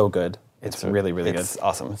 it's so good. It's really, really good. It's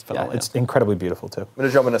awesome. It's phenomenal. Yeah, it's incredibly beautiful too. I'm going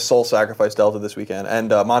to jump into Soul Sacrifice Delta this weekend, and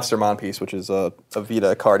Monster Monpiece, which is a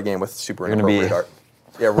Vita card game with super inappropriate art.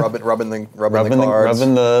 Yeah, rubbing the cards.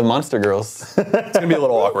 Rubbing the monster girls. It's going to be a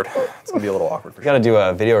little awkward. It's going to be a little awkward for sure. Got to do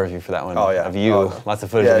a video review for that one. Oh, yeah. Of you. Lots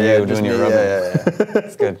of footage of you doing your rubbing. Yeah.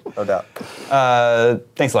 It's good. No doubt.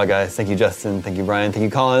 Thanks a lot, guys. Thank you, Justin. Thank you, Brian. Thank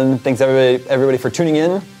you, Colin. Thanks, everybody for tuning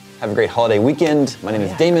in. Have a great holiday weekend. My name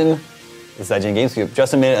is Damon. This is IGN Game Scoop.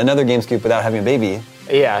 Justin made another Game Scoop without having a baby.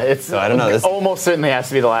 Yeah, so I don't know. This almost certainly has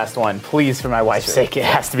to be the last one. Please, for my wife's sake, it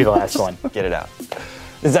has to be the last one. Get it out.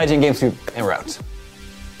 This is IGN Game Scoop, and we're out.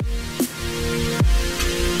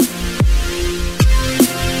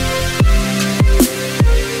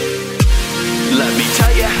 Let me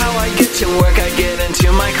tell you how I get to work. I get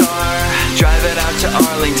into my car, drive it out to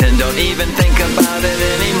Arlington, don't even think about it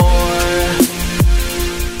anymore.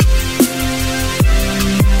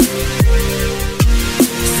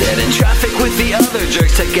 Sit in traffic with the other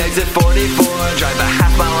jerks, take exit 44, drive a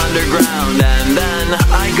half mile underground, and then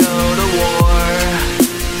I go to war.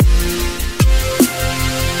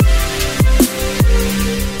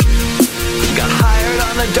 Got hired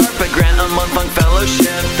on a DARPA grant, a month-long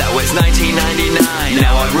fellowship. That was 1999.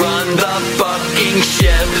 Now I run the fucking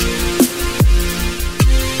ship.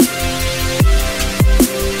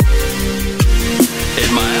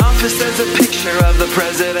 In my office there's a picture of the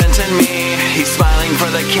president and me. He's smiling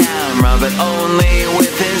for the camera, but only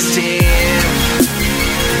with his teeth.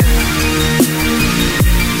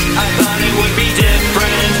 I thought it would be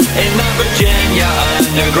different in the Virginia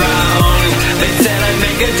underground. They said I'd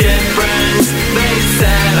make a difference. They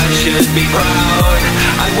said I should be proud.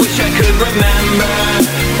 I wish I could remember,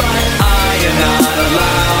 but I am not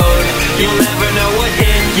allowed. You'll never know what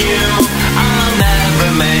hit you. I'll never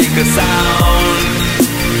make a sound.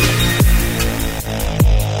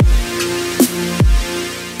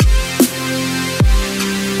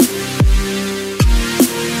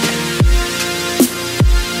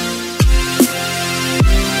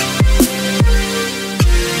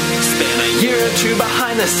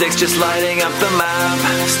 Behind the six, just lighting up the map.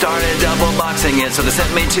 Started double boxing it, so they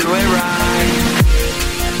sent me to Iraq.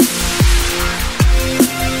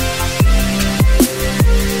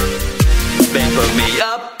 They put me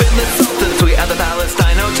up in the Sultan the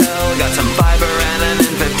Palestine Hotel. Got some fiber and an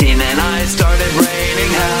N15 and I started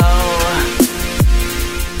raining hell.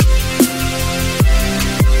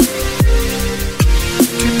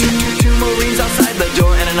 Two Marines outside the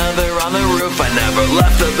door and another on the roof. I never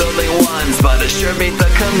left the building once, but it sure beat the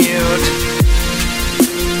commute.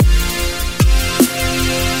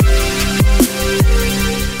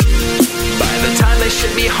 By the time they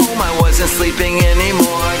shipped me home, I wasn't sleeping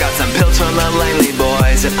anymore. Got some pills from the Langley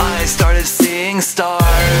boys and I started seeing stars.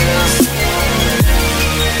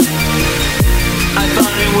 I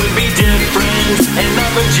thought it would be different in the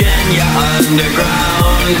Virginia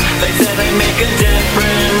underground. They said I'd make a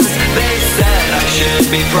difference. They said I should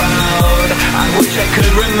be proud. I wish I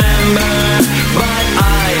could remember, but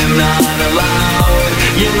I am not allowed.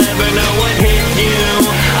 You'll never know what hit you.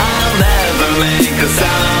 I'll never make a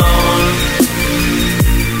sound.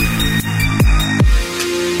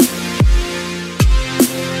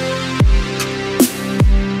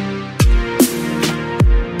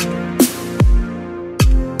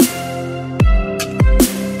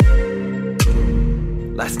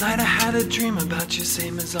 Last night I had a dream about you,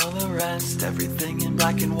 same as all the rest. Everything in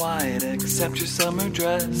black and white except your summer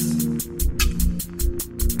dress.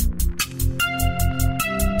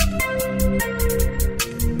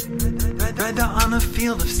 Red dot on a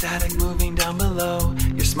field of static moving down below.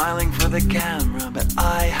 You're smiling for the camera, but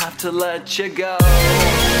I have to let you go.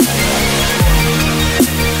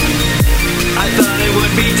 I thought it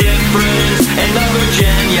would be different in the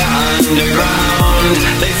Virginia underground.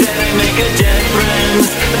 They said I'd make a difference.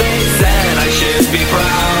 They said I should be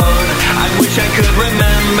proud. I wish I could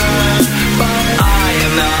remember, but I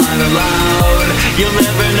am not allowed. You'll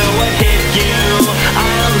never know what hit you.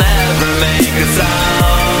 I'll never make a sound.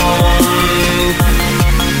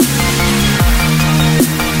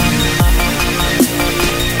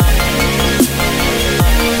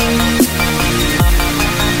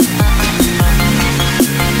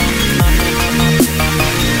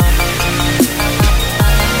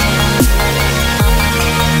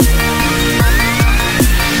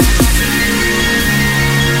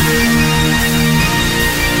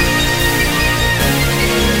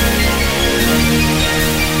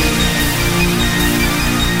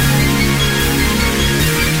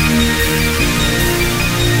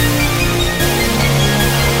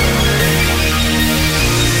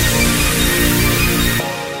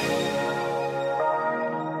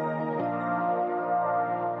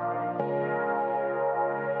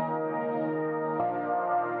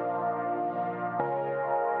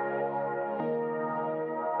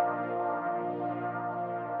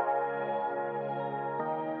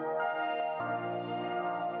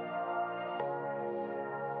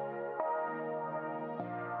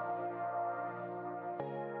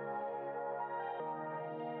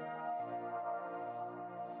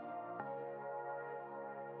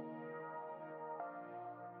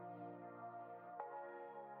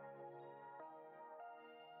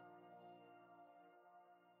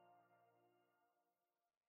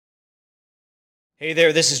 Hey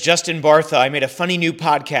there, this is Justin Bartha. I made a funny new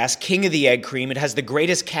podcast, King of the Egg Cream. It has the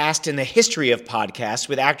greatest cast in the history of podcasts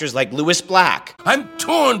with actors like Louis Black. I'm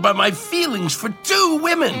torn by my feelings for two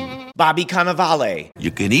women. Bobby Cannavale.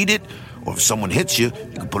 You can eat it, or if someone hits you,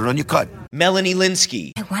 you can put it on your cut. Melanie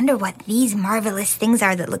Linsky. I wonder what these marvelous things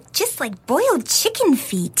are that look just like boiled chicken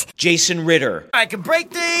feet. Jason Ritter. I can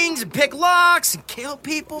break things and pick locks and kill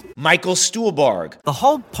people. Michael Stuhlbarg. The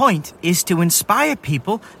whole point is to inspire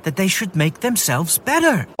people that they should make themselves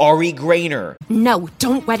better. Ari Grainer. No,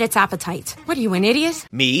 don't whet its appetite. What are you, an idiot?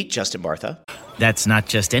 Me, Justin Bartha. That's not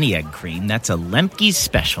just any egg cream, that's a Lemke's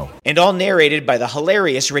special. And all narrated by the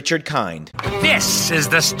hilarious Richard Kind. This is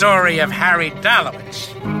the story of Harry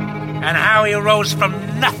Dalowitz and how he rose from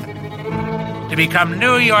nothing to become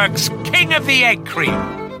New York's King of the Egg Cream.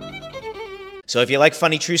 So if you like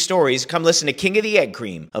funny true stories, come listen to King of the Egg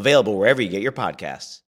Cream, available wherever you get your podcasts.